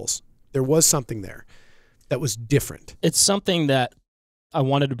impulse, there was something there that was different. It's something that I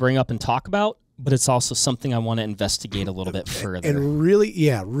wanted to bring up and talk about, but it's also something I want to investigate a little bit further. And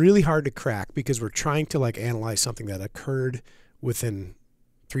really hard to crack because we're trying to like analyze something that occurred within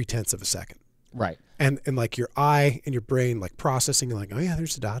 0.3 of a second. Right. And like your eye and your brain like processing, like, oh yeah,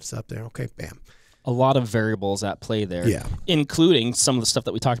 there's the dots up there. Okay, bam. A lot of variables at play there, yeah, including some of the stuff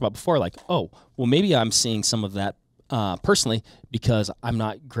that we talked about before, like, oh, well, maybe I'm seeing some of that personally because I'm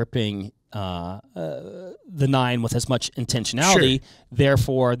not gripping the 9 with as much intentionality. Sure.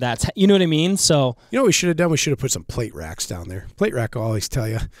 Therefore, that's, you know what I mean? So, you know what we should have done? We should have put some plate racks down there. Plate rack will always tell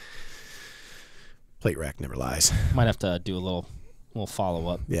you. Plate rack never lies. Might have to do a little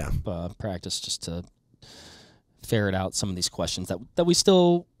follow-up practice just to ferret out some of these questions that we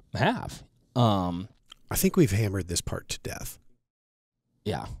still have. I think we've hammered this part to death.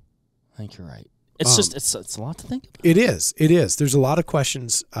 Yeah, I think you're right. It's just it's a lot to think about. It is. There's a lot of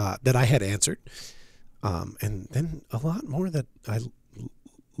questions that I had answered, and then a lot more that I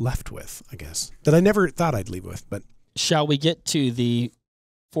left with, I guess, that I never thought I'd leave with. But shall we get to the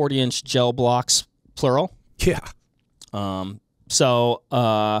 40-inch gel blocks, plural? Yeah. So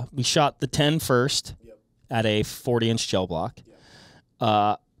we shot the 10 first at a 40-inch gel block.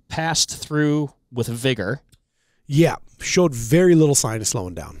 Passed through with vigor. Yeah, showed very little sign of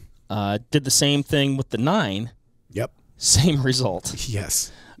slowing down. Did the same thing with the 9. Yep. Same result.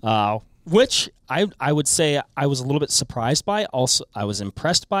 Yes. Which I would say I was a little bit surprised by. Also, I was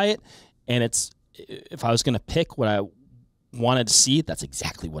impressed by it. And it's, if I was going to pick what I wanted to see, that's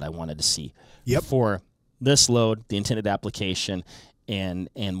exactly what I wanted to see. Yep. For this load, the intended application, and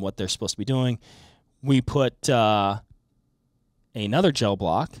what they're supposed to be doing. We put another gel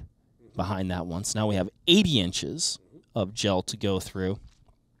block behind that one. So now we have 80 inches of gel to go through.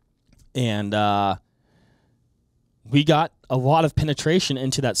 And we got a lot of penetration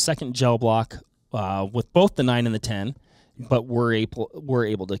into that second gel block with both the 9 and the 10, but we're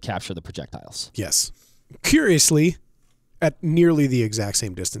able to capture the projectiles. Yes. Curiously, at nearly the exact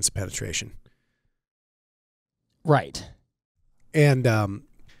same distance of penetration. Right. And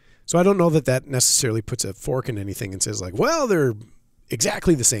so I don't know that necessarily puts a fork in anything and says like, well, they're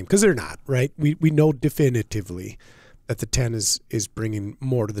exactly the same, because they're not, right? We know definitively that the 10 is bringing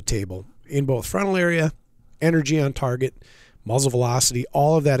more to the table in both frontal area, energy on target, muzzle velocity.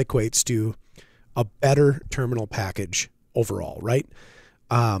 All of that equates to a better terminal package overall, right?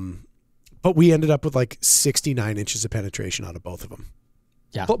 But we ended up with like 69 inches of penetration out of both of them.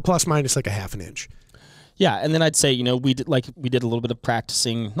 Yeah. Plus minus like a half an inch. Yeah, and then I'd say, we did a little bit of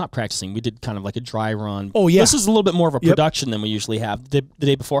not practicing. We did kind of like a dry run. Oh, yeah. This is a little bit more of a production than we usually have. The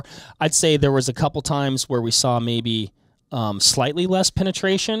day before, I'd say there was a couple times where we saw maybe slightly less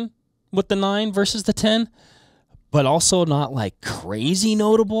penetration with the 9 versus the 10, but also not like crazy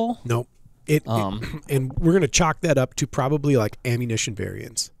notable. Nope. And we're going to chalk that up to probably like ammunition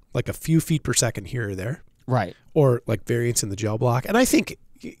variance, like a few feet per second here or there. Right. Or like variance in the gel block. And I think,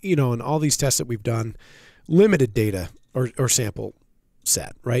 in all these tests that we've done, limited data or sample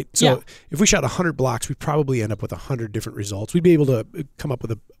set, right? So if we shot 100 blocks, we probably end up with 100 different results. We'd be able to come up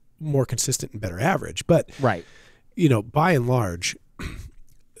with a more consistent and better average. But, right. By and large,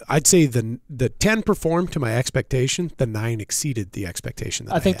 I'd say the 10 performed to my expectation. The 9 exceeded the expectation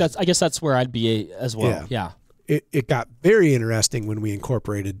that I had. I guess that's where I'd be as well. Yeah. It got very interesting when we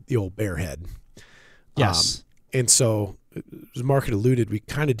incorporated the old bear head. Yes. And so, as Mark had alluded, we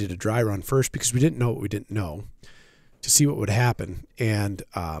kind of did a dry run first because we didn't know what we didn't know to see what would happen. And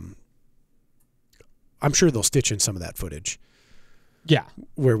I'm sure they'll stitch in some of that footage. Yeah.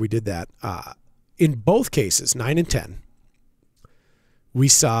 Where we did that. In both cases, 9 and 10, we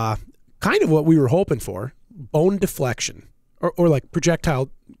saw kind of what we were hoping for, bone deflection or like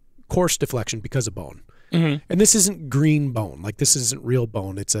projectile course deflection because of bone. Mm-hmm. And this isn't green bone. Like this isn't real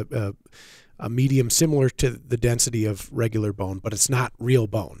bone. It's a medium similar to the density of regular bone, but it's not real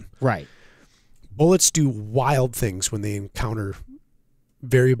bone. Right. Bullets do wild things when they encounter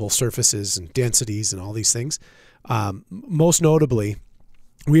variable surfaces and densities and all these things. Most notably,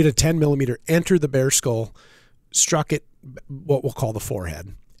 we had a 10 millimeter enter the bear skull, struck it what we'll call the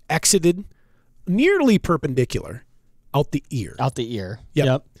forehead, exited nearly perpendicular out the ear. Out the ear.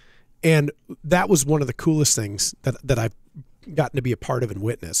 Yep. And that was one of the coolest things that I've gotten to be a part of and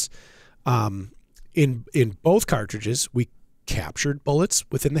witness. In both cartridges, we captured bullets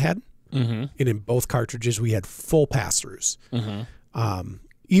within the head. Mm-hmm. And in both cartridges, we had full pass-throughs. Mm-hmm.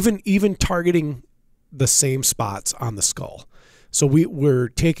 Even targeting the same spots on the skull. So we're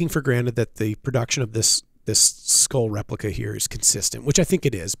taking for granted that the production of this skull replica here is consistent, which I think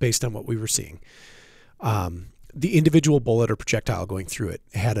it is based on what we were seeing. The individual bullet or projectile going through it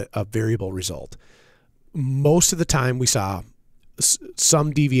had a variable result. Most of the time we saw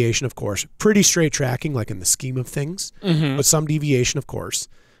some deviation, of course, pretty straight tracking, like in the scheme of things, mm-hmm. but some deviation, of course,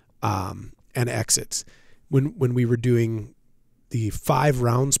 and exits. When we were doing the 5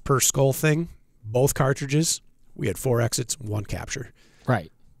 rounds per skull thing, both cartridges, we had 4 exits, 1 capture. Right.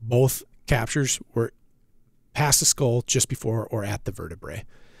 Both captures were past the skull, just before or at the vertebrae.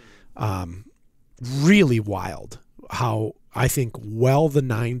 Really wild how I think well the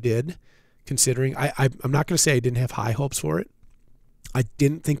 9 did, considering I'm not going to say I didn't have high hopes for it. I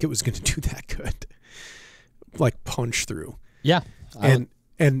didn't think it was going to do that good, like punch through. Yeah. And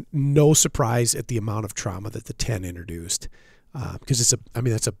no surprise at the amount of trauma that the 10 introduced, because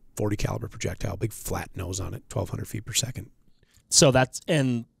that's a 40 caliber projectile, big flat nose on it, 1,200 feet per second. So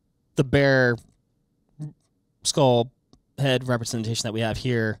and the bear skull head representation that we have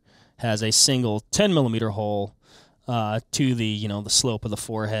here has a single 10 millimeter hole to the the slope of the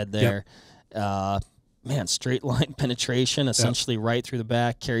forehead there. Yep. Straight line penetration, essentially right through the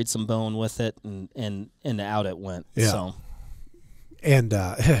back, carried some bone with it, and out it went. Yeah. So. And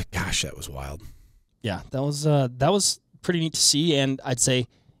gosh, that was wild. Yeah, that was pretty neat to see, and I'd say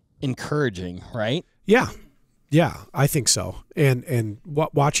encouraging, right? Yeah, I think so. And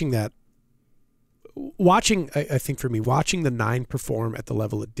watching that, I think for me, watching the 9 perform at the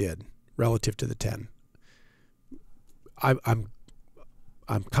level it did relative to the 10, I'm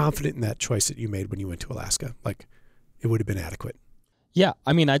confident in that choice that you made when you went to Alaska. Like, it would have been adequate. Yeah,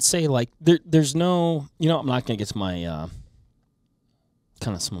 I mean, I'd say like there's no, I'm not going to get to my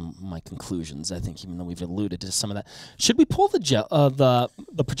kind of some of my conclusions. I think, even though we've alluded to some of that, should we pull the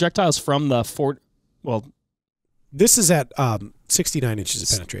projectiles from the fort? Well, this is at 69 inches of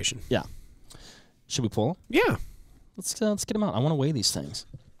penetration. Yeah. Should we pull them? Yeah. Let's get them out. I want to weigh these things.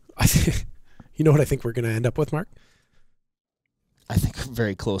 You know what I think we're going to end up with, Mark? I think we're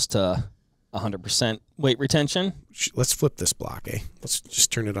very close to 100% weight retention. Let's flip this block, eh? Let's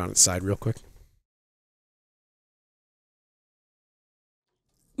just turn it on its side real quick.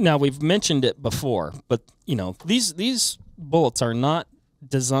 Now, we've mentioned it before, but these bullets are not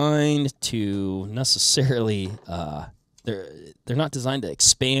designed to necessarily they're not designed to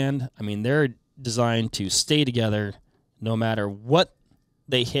expand. I mean, they're designed to stay together no matter what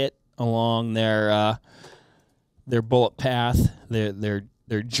they hit along their bullet path, their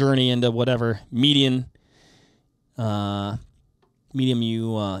journey into whatever medium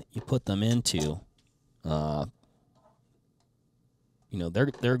you put them into.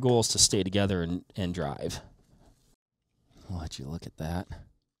 Their goal is to stay together and drive. I'll let you look at that.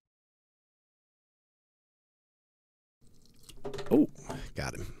 Oh,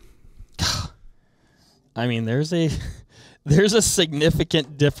 got him. I mean, there's a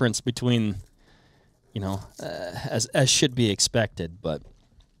significant difference between, as should be expected, but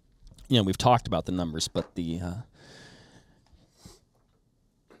we've talked about the numbers, but the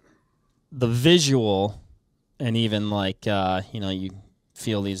visual, and even like you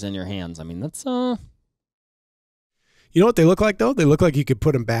feel these in your hands. I mean, that's You know what they look like, though? They look like you could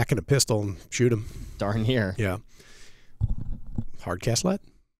put them back in a pistol and shoot them. Darn near. Yeah. Hard cast lead?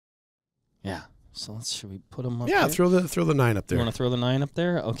 Yeah. So should we put them up Yeah, there? throw the 9 up there. You want to throw the 9 up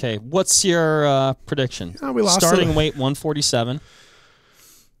there? Okay. What's your prediction? We lost starting weight 147.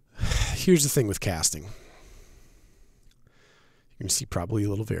 Here's the thing with casting. You're going to see probably a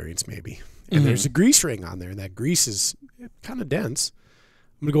little variance maybe. And there's a grease ring on there, and that grease is kind of dense.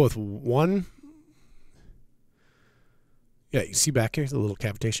 I'm going to go with 1. Yeah, you see back here the little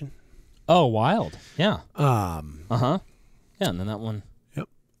cavitation? Oh, wild. Yeah. Yeah, and then that one. Yep.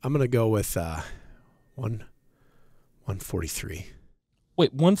 I'm going to go with 143.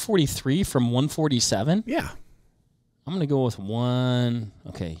 Wait, 143 from 147? Yeah. I'm going to go with 1.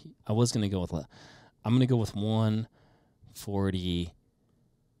 Okay, I'm going to go with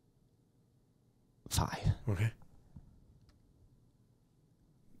 145. Okay.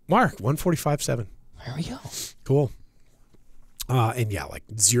 Mark, 145.7. There we go. Cool. And yeah, like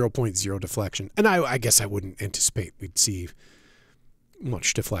 0.0 deflection. And I guess I wouldn't anticipate we'd see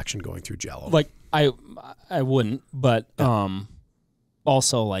much deflection going through jello. Like I wouldn't, but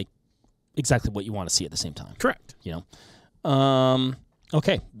also like exactly what you want to see at the same time. Correct. You know.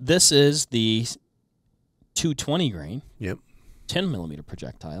 Okay, this is the 220 grain. Yep. 10 millimeter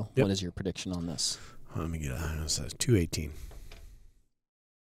projectile. Yep. What is your prediction on this? Let me get 218.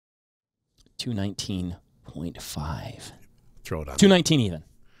 219.5. Throw it on. 219 even.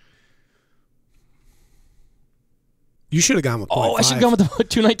 You should have gone with 0.5. Oh, I should have gone with the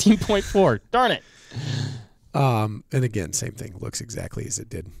 219.4. Darn it. And again, same thing. Looks exactly as it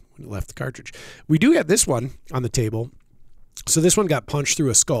did when it left the cartridge. We do have this one on the table. So this one got punched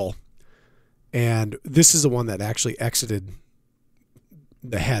through a skull. And this is the one that actually exited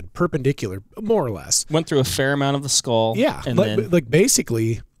the head perpendicular, more or less. Went through a fair amount of the skull. Yeah. And like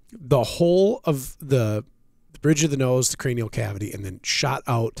basically the whole of the bridge of the nose, the cranial cavity, and then shot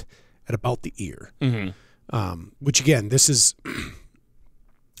out at about the ear. Mm-hmm. Which again, this is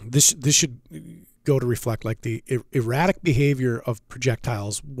this should go to reflect like the erratic behavior of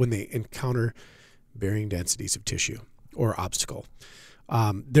projectiles when they encounter varying densities of tissue or obstacle.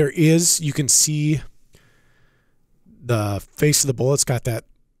 You can see the face of the bullet's got that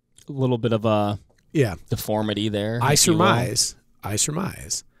a little bit of a deformity there. I surmise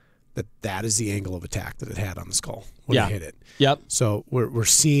that is the angle of attack that it had on the skull when it hit it. Yep. So we're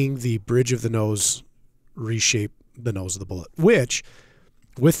seeing the bridge of the nose reshape the nose of the bullet, which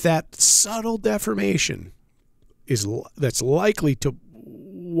with that subtle deformation that's likely to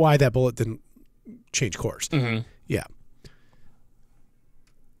why that bullet didn't change course. Mm-hmm. Yeah.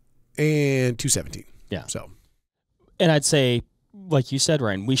 And 217. Yeah. So. And I'd say, like you said,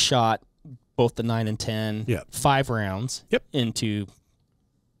 Ryan, we shot both the 9 and 10, 5 rounds into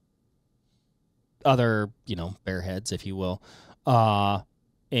other, bear heads, if you will.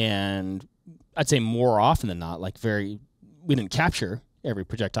 And I'd say more often than not, we didn't capture every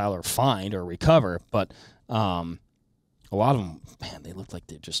projectile or find or recover, but a lot of them, man, they looked like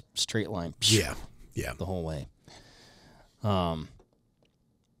they're just straight line. Yeah. The whole way.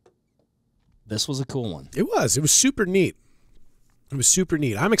 This was a cool one. It was super neat.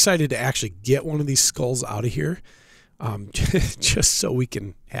 I'm excited to actually get one of these skulls out of here, just so we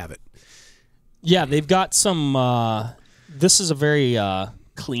can have it. Yeah, they've got some. This is a very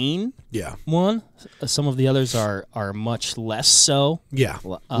clean one. Some of the others are much less so. Yeah,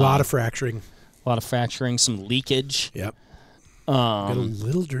 a lot of fracturing. Some leakage. Yep. Got a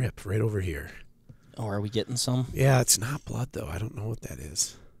little drip right over here. Oh, are we getting some? Yeah, it's not blood though. I don't know what that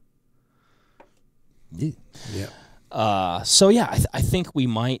is. Yeah. So yeah, I think we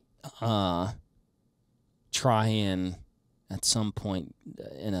might try and at some point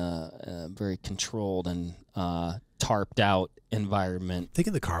in a very controlled and tarped out environment. Think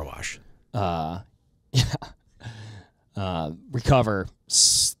of the car wash. Recover,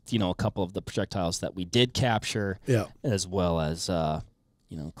 a couple of the projectiles that we did capture. Yeah. As well as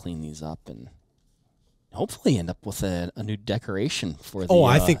clean these up and hopefully end up with a new decoration for the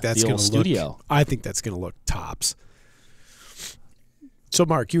I think that's going to studio. I think that's going to look tops. So,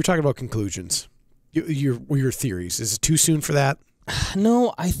 Mark, you were talking about conclusions. Your theories. Is it too soon for that?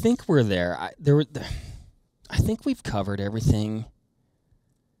 No, I think we're there. I think we've covered everything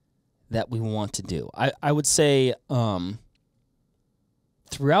that we want to do. I would say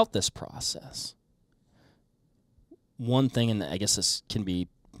throughout this process, one thing, and I guess this can be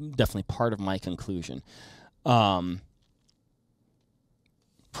definitely part of my conclusion,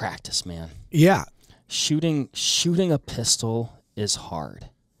 practice, man. Yeah. Shooting a pistol is hard.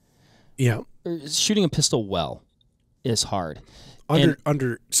 Yeah. Shooting a pistol well is hard.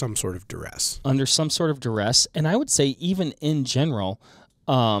 Under some sort of duress. Under some sort of duress. And I would say even in general,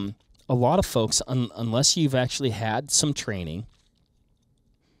 a lot of folks, unless you've actually had some training,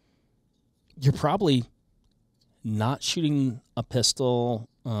 you're probably not shooting a pistol,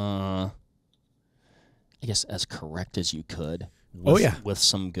 I guess, as correct as you could with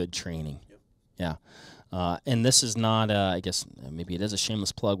some good training. Yeah. And this is not, I guess, maybe it is a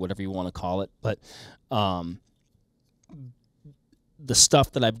shameless plug, whatever you want to call it, but the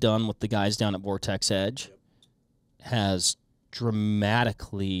stuff that I've done with the guys down at Vortex Edge has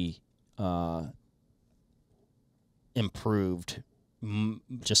dramatically improved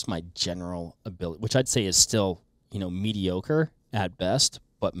just my general ability, which I'd say is still, mediocre at best,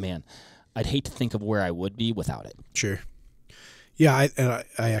 but man, I'd hate to think of where I would be without it. Sure. Yeah,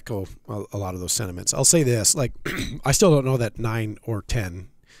 I echo a lot of those sentiments. I'll say this, I still don't know that 9 or 10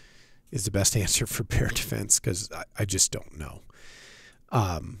 is the best answer for bear defense because I just don't know.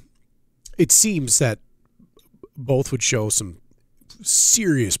 It seems that both would show some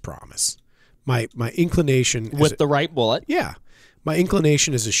serious promise. My inclination with the right bullet. Yeah. My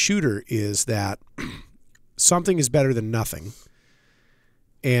inclination as a shooter is that something is better than nothing.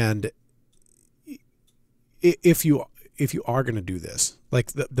 And if you are going to do this,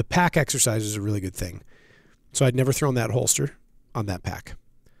 like the pack exercise is a really good thing. So I'd never thrown that holster on that pack.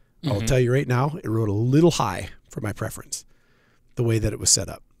 Mm-hmm. I'll tell you right now, it rode a little high for my preference, the way that it was set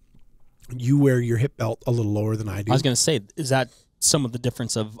up. You wear your hip belt a little lower than I do. I was going to say, is that some of the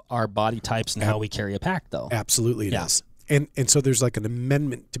difference of our body types and how we carry a pack, though? Absolutely it is. And so there's like an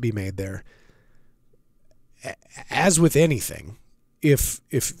amendment to be made there. As with anything, if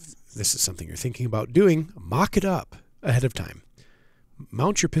this is something you're thinking about doing, mock it up ahead of time.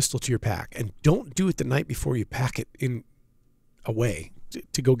 Mount your pistol to your pack, and don't do it the night before you pack it in away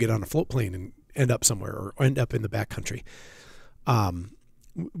to go get on a float plane and end up somewhere or end up in the backcountry.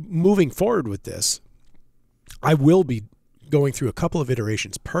 Moving forward with this, I will be going through a couple of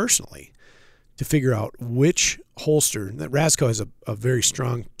iterations personally to figure out which holster. That Razco has a very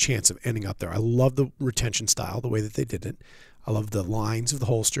strong chance of ending up there. I love the retention style, the way that they did it. I love the lines of the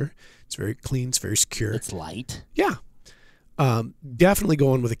holster. It's very clean. It's very secure. It's light. Yeah. Definitely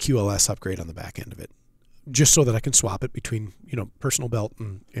going with a QLS upgrade on the back end of it, just so that I can swap it between, personal belt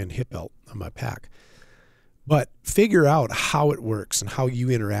and hip belt on my pack. But figure out how it works and how you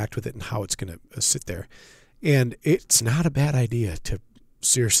interact with it and how it's going to sit there. And it's not a bad idea to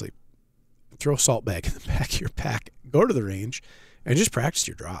seriously throw a salt bag in the back of your pack, go to the range, and just practice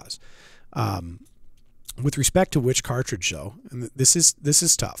your draws. With respect to which cartridge, though, and this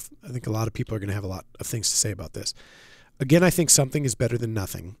is tough. I think a lot of people are going to have a lot of things to say about this. Again, I think something is better than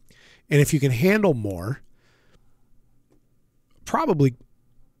nothing. And if you can handle more, probably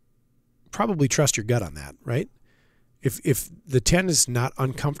trust your gut on that, right? If the 10 is not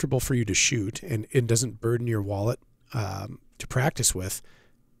uncomfortable for you to shoot and it doesn't burden your wallet to practice with,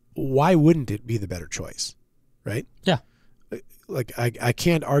 why wouldn't it be the better choice, right? Yeah. Like I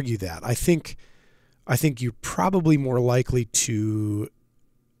can't argue that. I think you're probably more likely to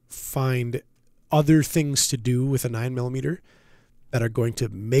find other things to do with a 9mm that are going to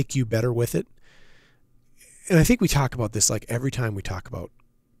make you better with it. And I think we talk about this like every time we talk about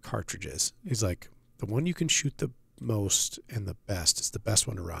cartridges. Is like the one you can shoot the most and the best is the best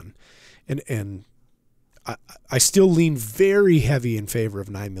one to run. And I still lean very heavy in favor of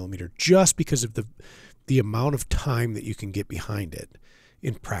 9mm just because of the amount of time that you can get behind it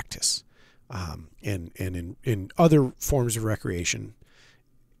in practice, and in other forms of recreation,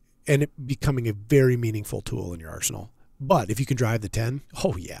 and it becoming a very meaningful tool in your arsenal. But if you can drive the 10,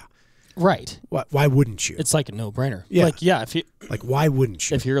 oh yeah. Right. Why wouldn't you? It's like a no-brainer. Yeah. Why wouldn't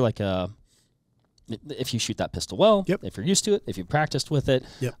you? If you're if you shoot that pistol well, yep. If you're used to it, if you practiced with it,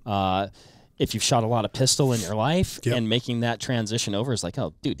 yep. If you've shot a lot of pistol in your life, yep. and making that transition over is like,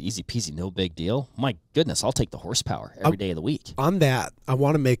 oh, dude, easy peasy, no big deal. My goodness, I'll take the horsepower every day of the week. On that, I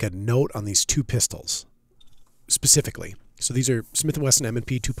want to make a note on these two pistols specifically. So these are Smith & Wesson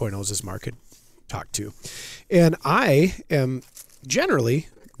M&P 2.0s, as Mark had talked to. And I am generally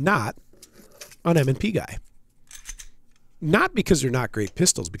not an M&P guy. Not because they're not great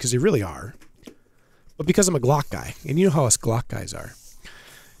pistols, because they really are, but because I'm a Glock guy. And you know how us Glock guys are.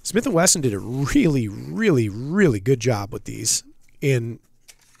 Smith & Wesson did a really, really, really good job with these in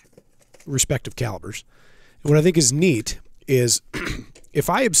respective calibers. And what I think is neat is if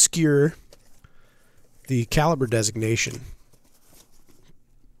I obscure the caliber designation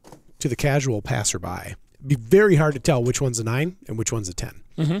to the casual passerby, it'd be very hard to tell which one's a 9 and which one's a 10.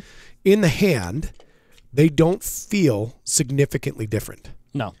 Mm-hmm. In the hand, they don't feel significantly different.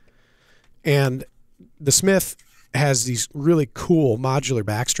 No. And the Smith has these really cool modular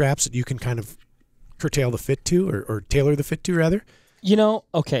back straps that you can kind of curtail the fit to, or tailor the fit to, rather.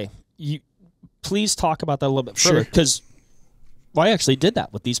 Okay. Please talk about that a little bit further, because I actually did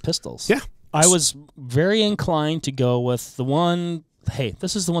that with these pistols. Yeah. I was very inclined to go with the one, hey,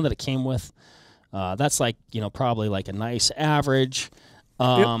 this is the one that it came with. That's like, probably like a nice average.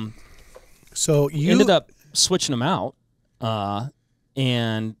 Yep. So you ended up switching them out,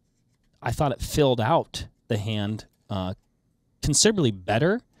 and I thought it filled out the hand considerably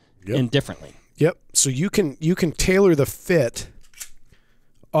better and differently. Yep. So you can tailor the fit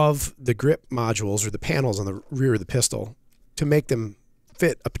of the grip modules or the panels on the rear of the pistol to make them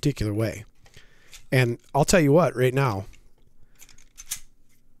fit a particular way. And I'll tell you what, right now,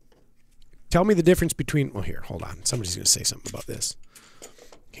 tell me the difference between, well, here, hold on. Somebody's going to say something about this.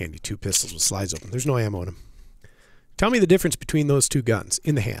 Handy 2 pistols with slides open. There's no ammo in them. Tell me the difference between those two guns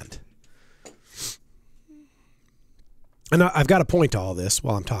in the hand. And I've got to point to all this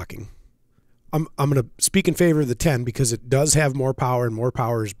while I'm talking. I'm going to speak in favor of the 10 because it does have more power, and more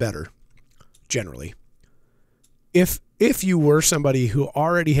power is better, generally. If you were somebody who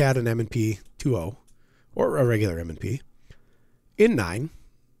already had an M&P 2.0 or a regular M&P in 9,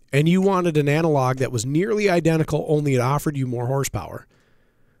 and you wanted an analog that was nearly identical, only it offered you more horsepower,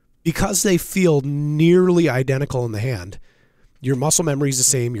 because they feel nearly identical in the hand, your muscle memory is the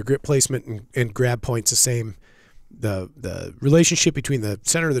same, your grip placement and grab point's the same, the relationship between the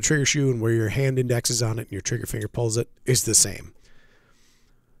center of the trigger shoe and where your hand index is on it and your trigger finger pulls it is the same.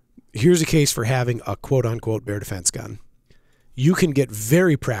 Here's a case for having a quote-unquote bear defense gun. You can get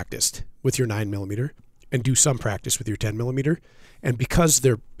very practiced with your 9mm and do some practice with your 10mm, and because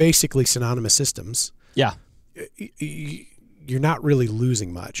they're basically synonymous systems, yeah, you're not really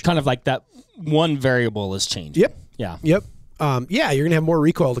losing much. Kind of like that one variable is changing. Yep. Yeah. Yep. Yeah, you're going to have more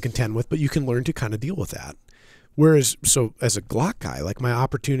recoil to contend with, but you can learn to kind of deal with that. Whereas, so as a Glock guy, like my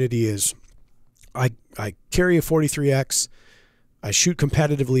opportunity is I carry a 43X, I shoot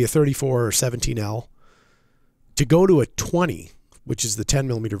competitively a 34 or 17L. To go to a 20, which is the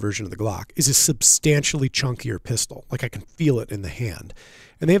 10mm version of the Glock, is a substantially chunkier pistol. Like I can feel it in the hand.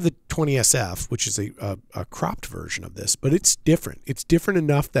 And they have the 20SF, which is a cropped version of this, but it's different. It's different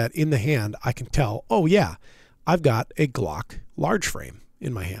enough that in the hand I can tell, oh yeah, I've got a Glock large frame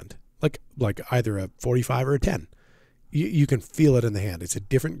in my hand. Like either a 45 or a 10. You can feel it in the hand. It's a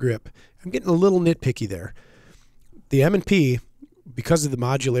different grip. I'm getting a little nitpicky there. The M&P, because of the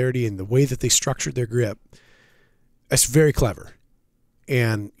modularity and the way that they structured their grip, it's very clever.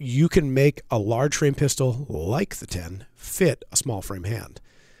 And you can make a large frame pistol like the 10 fit a small frame hand,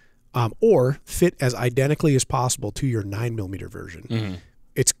 or fit as identically as possible to your 9mm version. Mm-hmm.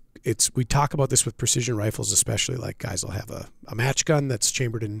 We talk about this with precision rifles, especially like guys will have a match gun that's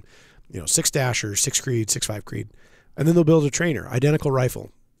chambered in 6 or 6 Creed, 6.5 Creed, and then they'll build a trainer, identical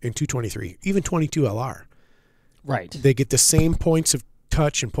rifle in 223, even 22 LR. Right. They get the same points of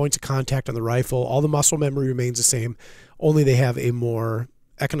touch and points of contact on the rifle. All the muscle memory remains the same, only they have a more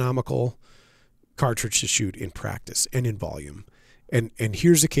economical cartridge to shoot in practice and in volume. And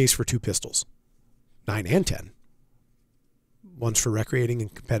here's the case for two pistols, 9 and 10. One's for recreating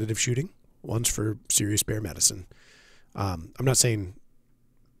and competitive shooting. One's for serious bear medicine. I'm not saying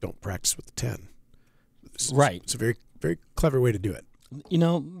don't practice with the 10. Right. It's a very, very clever way to do it.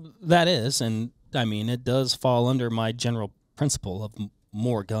 That is, and I mean, it does fall under my general principle of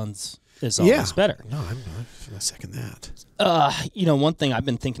more guns is always better. No, I'm going to second that. One thing I've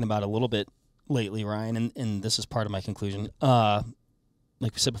been thinking about a little bit lately, Ryan, and this is part of my conclusion,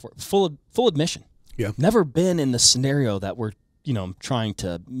 like we said before, full admission. Yeah. Never been in the scenario that we're trying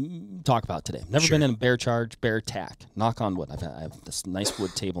to talk about today. Never been in a bear charge, bear attack. Knock on wood. I have this nice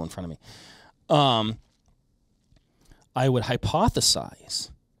wood table in front of me. I would hypothesize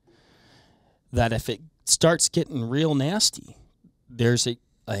that if it starts getting real nasty, there's a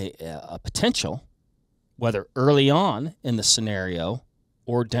potential, whether early on in the scenario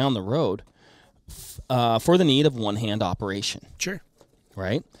or down the road, for the need of one-hand operation. Sure.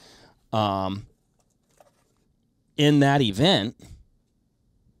 Right? In that event,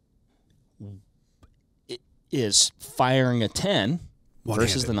 it is firing a 10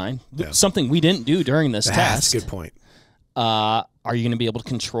 versus the 9. Yeah. Something we didn't do during this test. That's a good point. Are you going to be able to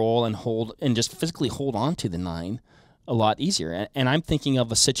control and hold and just physically hold on to the 9 a lot easier? And I'm thinking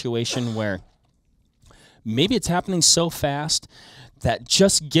of a situation where maybe it's happening so fast that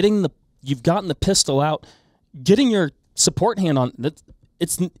just you've gotten the pistol out, getting your support hand on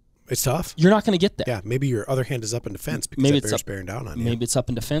it's tough. You're not going to get there. Yeah, maybe your other hand is up in defense because maybe that bear's bearing down on you. Maybe it's up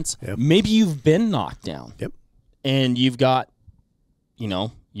in defense. Yep. Maybe you've been knocked down. Yep. And you've got,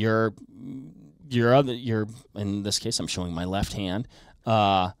 your in this case I'm showing my left hand.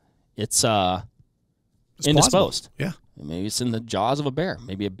 It's indisposed. Plausible. Yeah. Maybe it's in the jaws of a bear.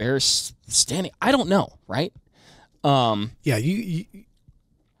 Maybe a bear's standing. I don't know, right? Yeah, you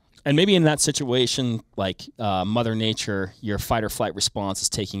and maybe in that situation, like Mother Nature, your fight or flight response is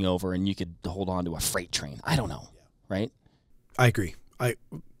taking over, and you could hold on to a freight train. I don't know, right? I agree. I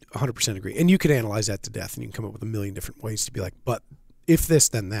 100% agree. And you could analyze that to death, and you can come up with a million different ways to be like, but if this,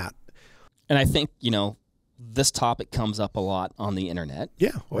 then that. And I think, this topic comes up a lot on the internet.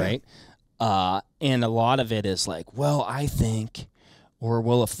 Yeah. Well, right? And a lot of it is like, well, I think, or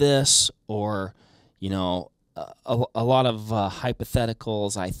well, if this, or, a lot of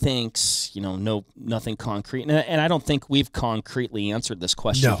hypotheticals, I thinks, nothing concrete. And I don't think we've concretely answered this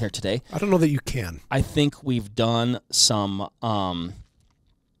question here today. I don't know that you can. I think we've done some,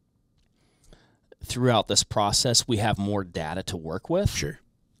 throughout this process, we have more data to work with. Sure.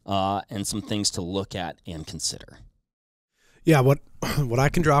 And some things to look at and consider. Yeah, what I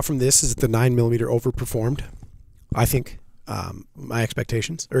can draw from this is that the 9mm overperformed, I think, my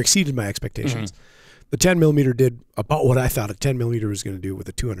expectations, or exceeded my expectations. Mm-hmm. The 10mm did about what I thought a 10mm was going to do with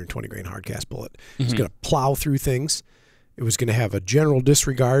a 220 grain hard cast bullet. It was going to plow through things. It was going to have a general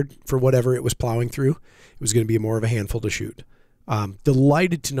disregard for whatever it was plowing through. It was going to be more of a handful to shoot.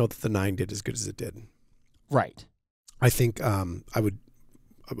 Delighted to know that the 9 did as good as it did. Right. I think I would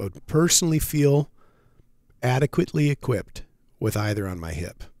personally feel adequately equipped with either on my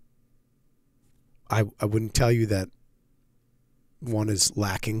hip. I wouldn't tell you that one is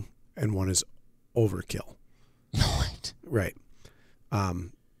lacking and one is overkill. Right.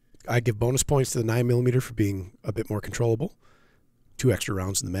 I give bonus points to the 9mm for being a bit more controllable. 2 extra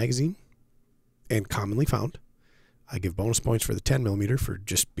rounds in the magazine and commonly found. I give bonus points for the 10mm for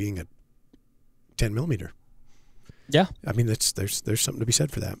just being a 10mm. Yeah. I mean, there's something to be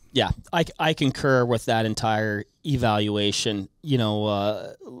said for that. Yeah. I concur with that entire evaluation. You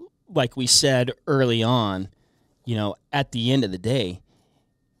know, like we said early on, you know, at the end of the day,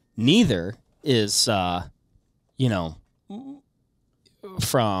 neither is, you know,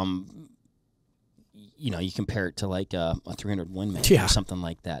 from, you know, you compare it to like a 300 Win Mag or something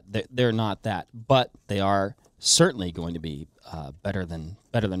like that. They're not that, but they are certainly going to be better than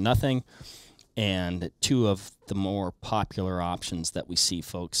nothing. And 2 of the more popular options that we see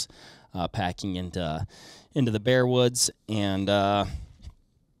folks packing into the bare woods. And I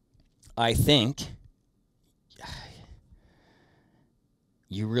think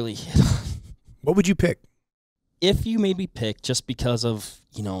you really hit on. What would you pick? If you maybe pick just because of,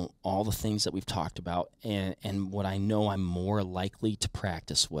 you know, all the things that we've talked about and what I know I'm more likely to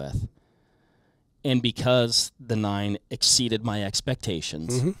practice with, and because the 9 exceeded my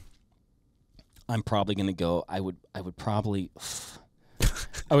expectations, I'm probably going to go, I was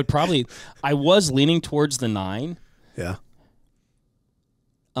leaning towards the 9. Yeah.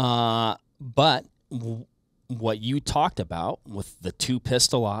 But what you talked about with the 2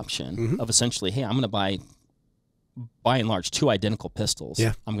 pistol option of essentially, hey, I'm going to buy and large 2 identical pistols.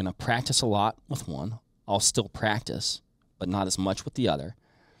 Yeah. I'm going to practice a lot with one. I'll still practice, but not as much with the other.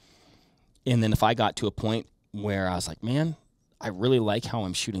 And then if I got to a point where I was like, man, I really like how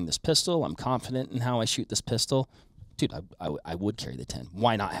I'm shooting this pistol. I'm confident in how I shoot this pistol. Dude, I would carry the 10.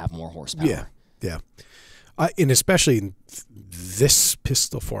 Why not have more horsepower? Yeah, yeah. And especially in this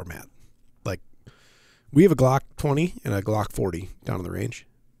pistol format. Like, we have a Glock 20 and a Glock 40 down on the range.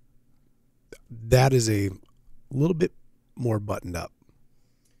 That is a little bit more buttoned up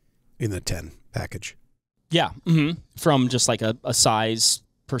in the 10 package. Yeah, from just like a size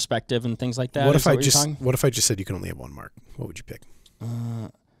perspective and things like that. What if I just said you can only have one mark? What would you pick?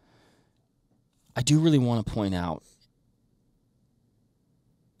 I do really want to point out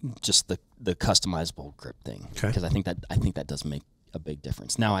just the customizable grip thing, because I think that does make a big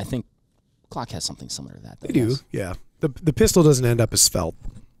difference. Now I think Glock has something similar to that. They do, yeah. The pistol doesn't end up as felt.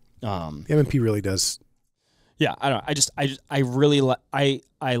 The M&P really does. Yeah, I don't know. I really I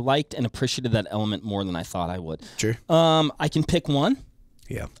liked and appreciated that element more than I thought I would. Sure. I can pick one.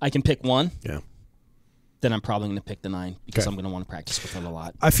 Yeah. I can pick one. Yeah. Then I'm probably going to pick the 9 because I'm going to want to practice with it a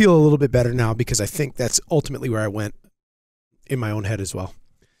lot. I feel a little bit better now because I think that's ultimately where I went in my own head as well.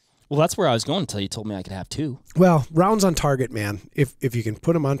 Well, that's where I was going until you told me I could have 2. Well, rounds on target, man. If you can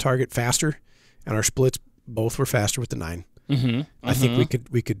put them on target faster, and our splits both were faster with the 9, I think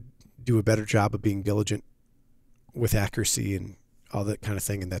we could do a better job of being diligent with accuracy and all that kind of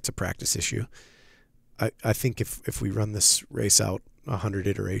thing, and that's a practice issue. I think if we run this race out 100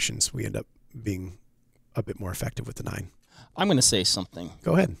 iterations, we end up being a bit more effective with the 9. I'm going to say something.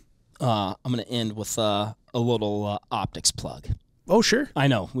 Go ahead. I'm going to end with a little optics plug. Oh, sure. I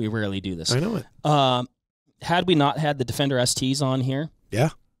know. We rarely do this. I know it. Had we not had the Defender STs on here, yeah,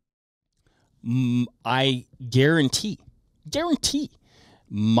 I guarantee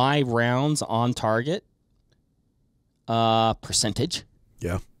my rounds on target percentage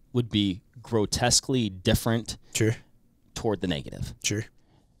would be grotesquely different toward the negative. Sure.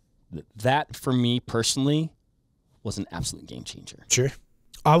 That, for me personally, was an absolute game changer. Sure.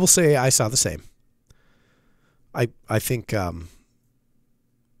 I will say I saw the same. I think,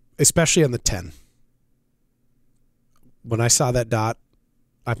 especially on the 10, when I saw that dot,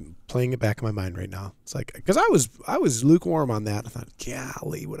 I'm playing it back in my mind right now. It's like, because I was lukewarm on that. I thought,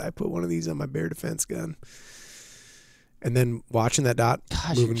 golly, would I put one of these on my bear defense gun? And then watching that dot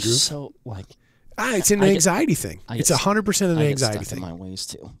move and groove. So like, it's an anxiety thing. It's 100% an anxiety thing. In my ways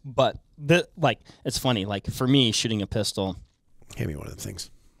too, but it's funny. Like for me, shooting a pistol. Hand me one of the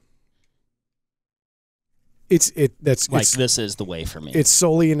things. This is the way for me. It's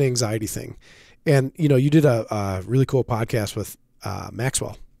solely an anxiety thing. And, you did a really cool podcast with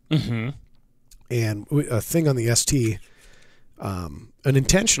Maxwell. Mm-hmm. And a thing on the ST, an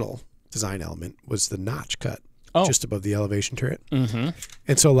intentional design element was the notch cut just above the elevation turret. Mm-hmm.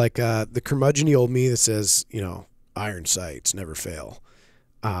 And so like the curmudgeon old me that says, iron sights never fail.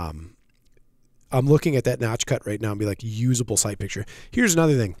 I'm looking at that notch cut right now and be like, usable sight picture. Here's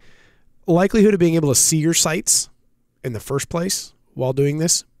another thing. Likelihood of being able to see your sights in the first place while doing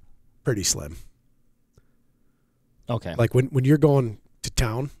this, pretty slim. Okay. Like when you're going to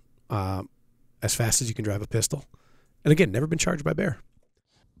town as fast as you can drive a pistol. And again, never been charged by bear.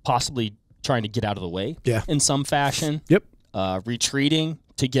 Possibly trying to get out of the way in some fashion. Yep. Retreating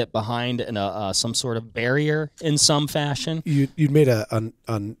to get behind some sort of barrier in some fashion. You'd made a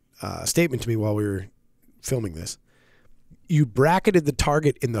statement to me while we were filming this. You bracketed the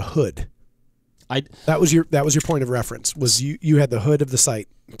target in the hood. That was your point of reference. Was you had the hood of the sight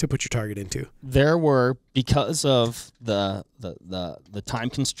to put your target into? There were, because of the time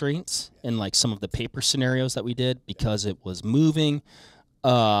constraints and like some of the paper scenarios that we did, because it was moving,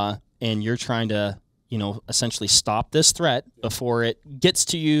 and you're trying to essentially stop this threat before it gets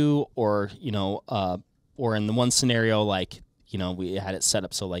to you, or or in the one scenario, like we had it set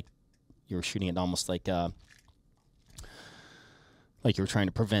up so like you were shooting it almost like you were trying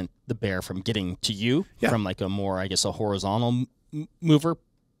to prevent the bear from getting to you from like a more, I guess, a horizontal mover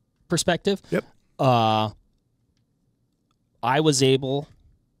perspective. Yep. I was able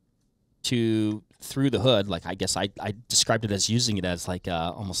to, through the hood, like I guess I described it as using it as like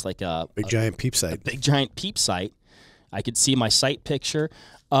almost like a big giant peep sight. A big giant peep sight. I could see my sight picture.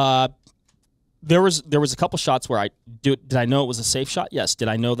 There was a couple shots where did I know it was a safe shot? Yes. Did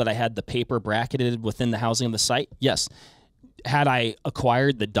I know that I had the paper bracketed within the housing of the sight? Yes. Had I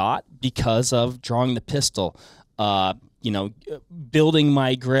acquired the dot because of drawing the pistol, building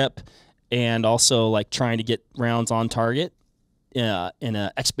my grip, and also like trying to get rounds on target in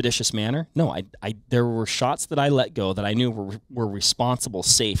an expeditious manner? No, there were shots that I let go that I knew were responsible,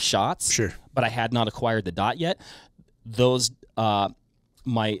 safe shots. Sure. But I had not acquired the dot yet. Those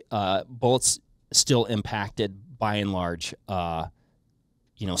my bullets still impacted by and large,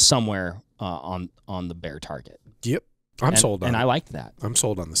 somewhere on the bear target. Yep. I'm sold on it. And I liked that. I'm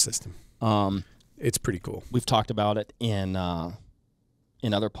sold on the system. It's pretty cool. We've talked about it in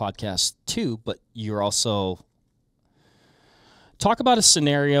other podcasts too, but you're also talk about a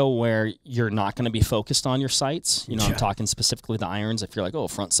scenario where you're not going to be focused on your sights. I'm talking specifically the irons. If you're like,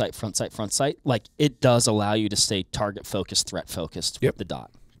 front sight, front sight, front sight, like it does allow you to stay target focused, threat focused with the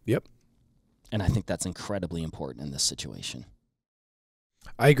dot. Yep. And I think that's incredibly important in this situation.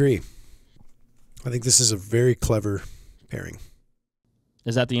 I agree. I think this is a very clever pairing.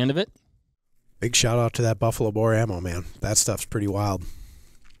 Is that the end of it? Big shout out to that Buffalo Bore ammo, man. That stuff's pretty wild.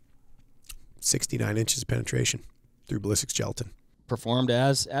 69 inches of penetration through ballistics gelatin. Performed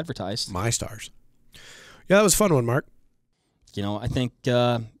as advertised. My stars. Yeah, that was a fun one, Mark. I think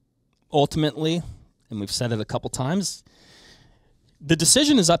ultimately, and we've said it a couple times, the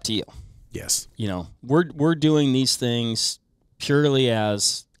decision is up to you. Yes. We're doing these things purely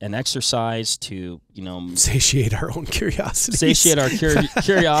as an exercise to, satiate our own curiosity. Satiate our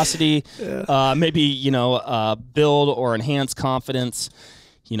curiosity. Maybe, build or enhance confidence.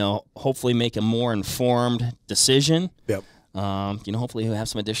 Hopefully make a more informed decision. Yep. Hopefully we'll have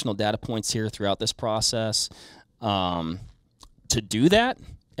some additional data points here throughout this process. To do that,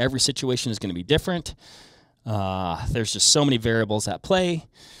 every situation is going to be different. There's just so many variables at play.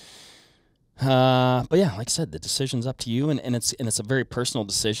 But yeah, like I said, the decision's up to you, and it's a very personal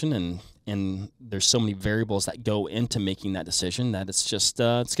decision, and there's so many variables that go into making that decision that it's just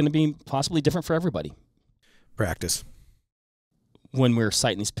it's going to be possibly different for everybody. Practice. When we were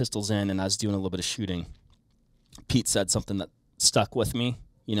sighting these pistols in, and I was doing a little bit of shooting, Pete said something that stuck with me,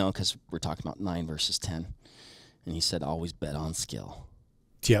 because we're talking about 9 versus 10, and he said, "Always bet on skill."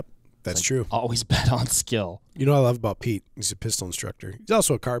 Yep, that's true. Always bet on skill. What I love about Pete, he's a pistol instructor. He's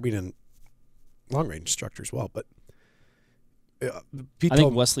also a carbine and long-range instructor as well, but Pete I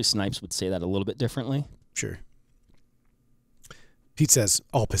think Wesley Snipes would say that a little bit differently. Sure. Pete says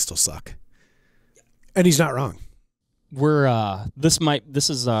all pistols suck, and he's not wrong. We're this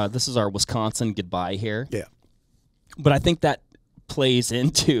is our Wisconsin goodbye here. Yeah, but I think that plays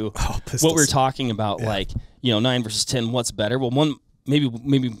into what we're talking about, like 9 versus 10. What's better? Well, one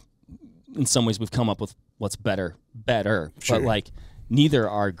maybe in some ways we've come up with what's better, sure. But like. Neither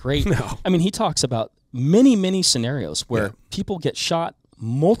are great. No. I mean, he talks about many scenarios where people get shot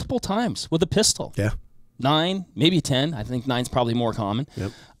multiple times with a pistol. Yeah. 9, maybe 10. I think 9's probably more common.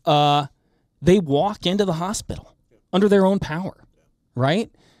 Yep. They walk into the hospital under their own power, right?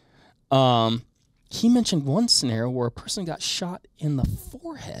 he mentioned one scenario where a person got shot in the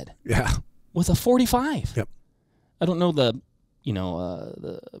forehead. Yeah. With a 45. Yep. I don't know the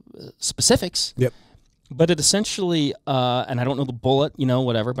specifics. Yep. But it essentially, and I don't know the bullet,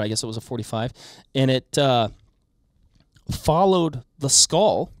 whatever, but I guess it was a 45, and it followed the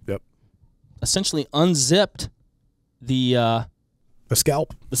skull. Yep. Essentially unzipped the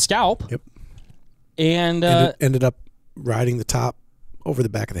scalp. The scalp. Yep. And ended up riding the top over the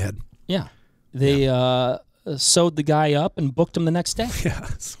back of the head. Yeah. They sewed the guy up and booked him the next day. Yeah.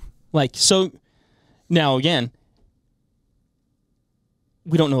 So now again,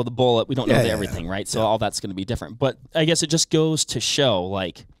 we don't know the bullet. We don't know everything, right? So all that's going to be different. But I guess it just goes to show,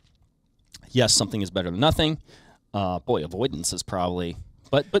 like, yes, something is better than nothing. Boy, avoidance is probably...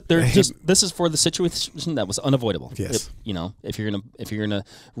 But they're just, this is for the situation that was unavoidable. Yes. If you're gonna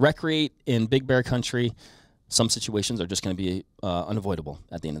recreate in big bear country, some situations are just going to be unavoidable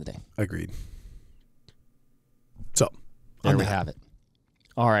at the end of the day. Agreed. So there we have it.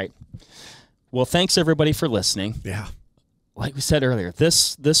 All right. Well, thanks everybody for listening. Yeah. Like we said earlier,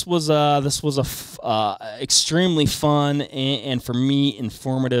 this was a extremely fun and for me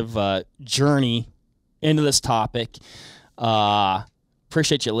informative journey into this topic.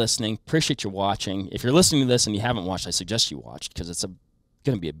 Appreciate you listening. Appreciate you watching. If you're listening to this and you haven't watched, I suggest you watch because it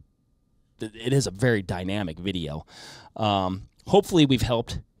is a very dynamic video. Hopefully we've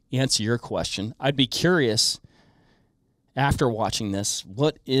helped answer your question. I'd be curious after watching this,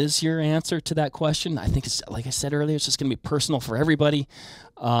 what is your answer to that question? I think it's, like I said earlier, it's just going to be personal for everybody.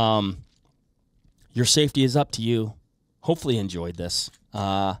 Your safety is up to you. Hopefully you enjoyed this.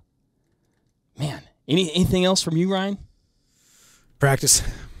 Man, anything else from you, Ryan? Practice.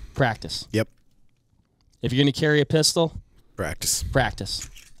 Yep. If you're going to carry a pistol, practice.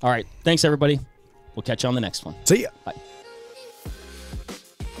 All right. Thanks, everybody. We'll catch you on the next one. See ya. Bye.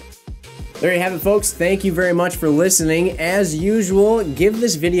 There you have it, folks. Thank you very much for listening. As usual, give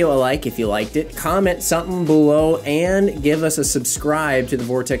this video a like if you liked it, comment something below, and give us a subscribe to the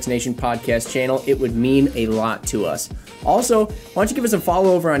Vortex Nation podcast channel. It would mean a lot to us. Also, why don't you give us a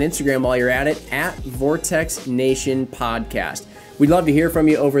follow over on Instagram while you're at it, at Vortex Nation Podcast. We'd love to hear from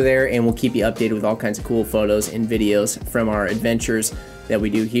you over there, and we'll keep you updated with all kinds of cool photos and videos from our adventures that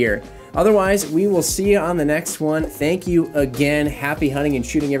we do here. Otherwise, we will see you on the next one. Thank you again. Happy hunting and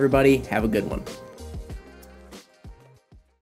shooting, everybody. Have a good one.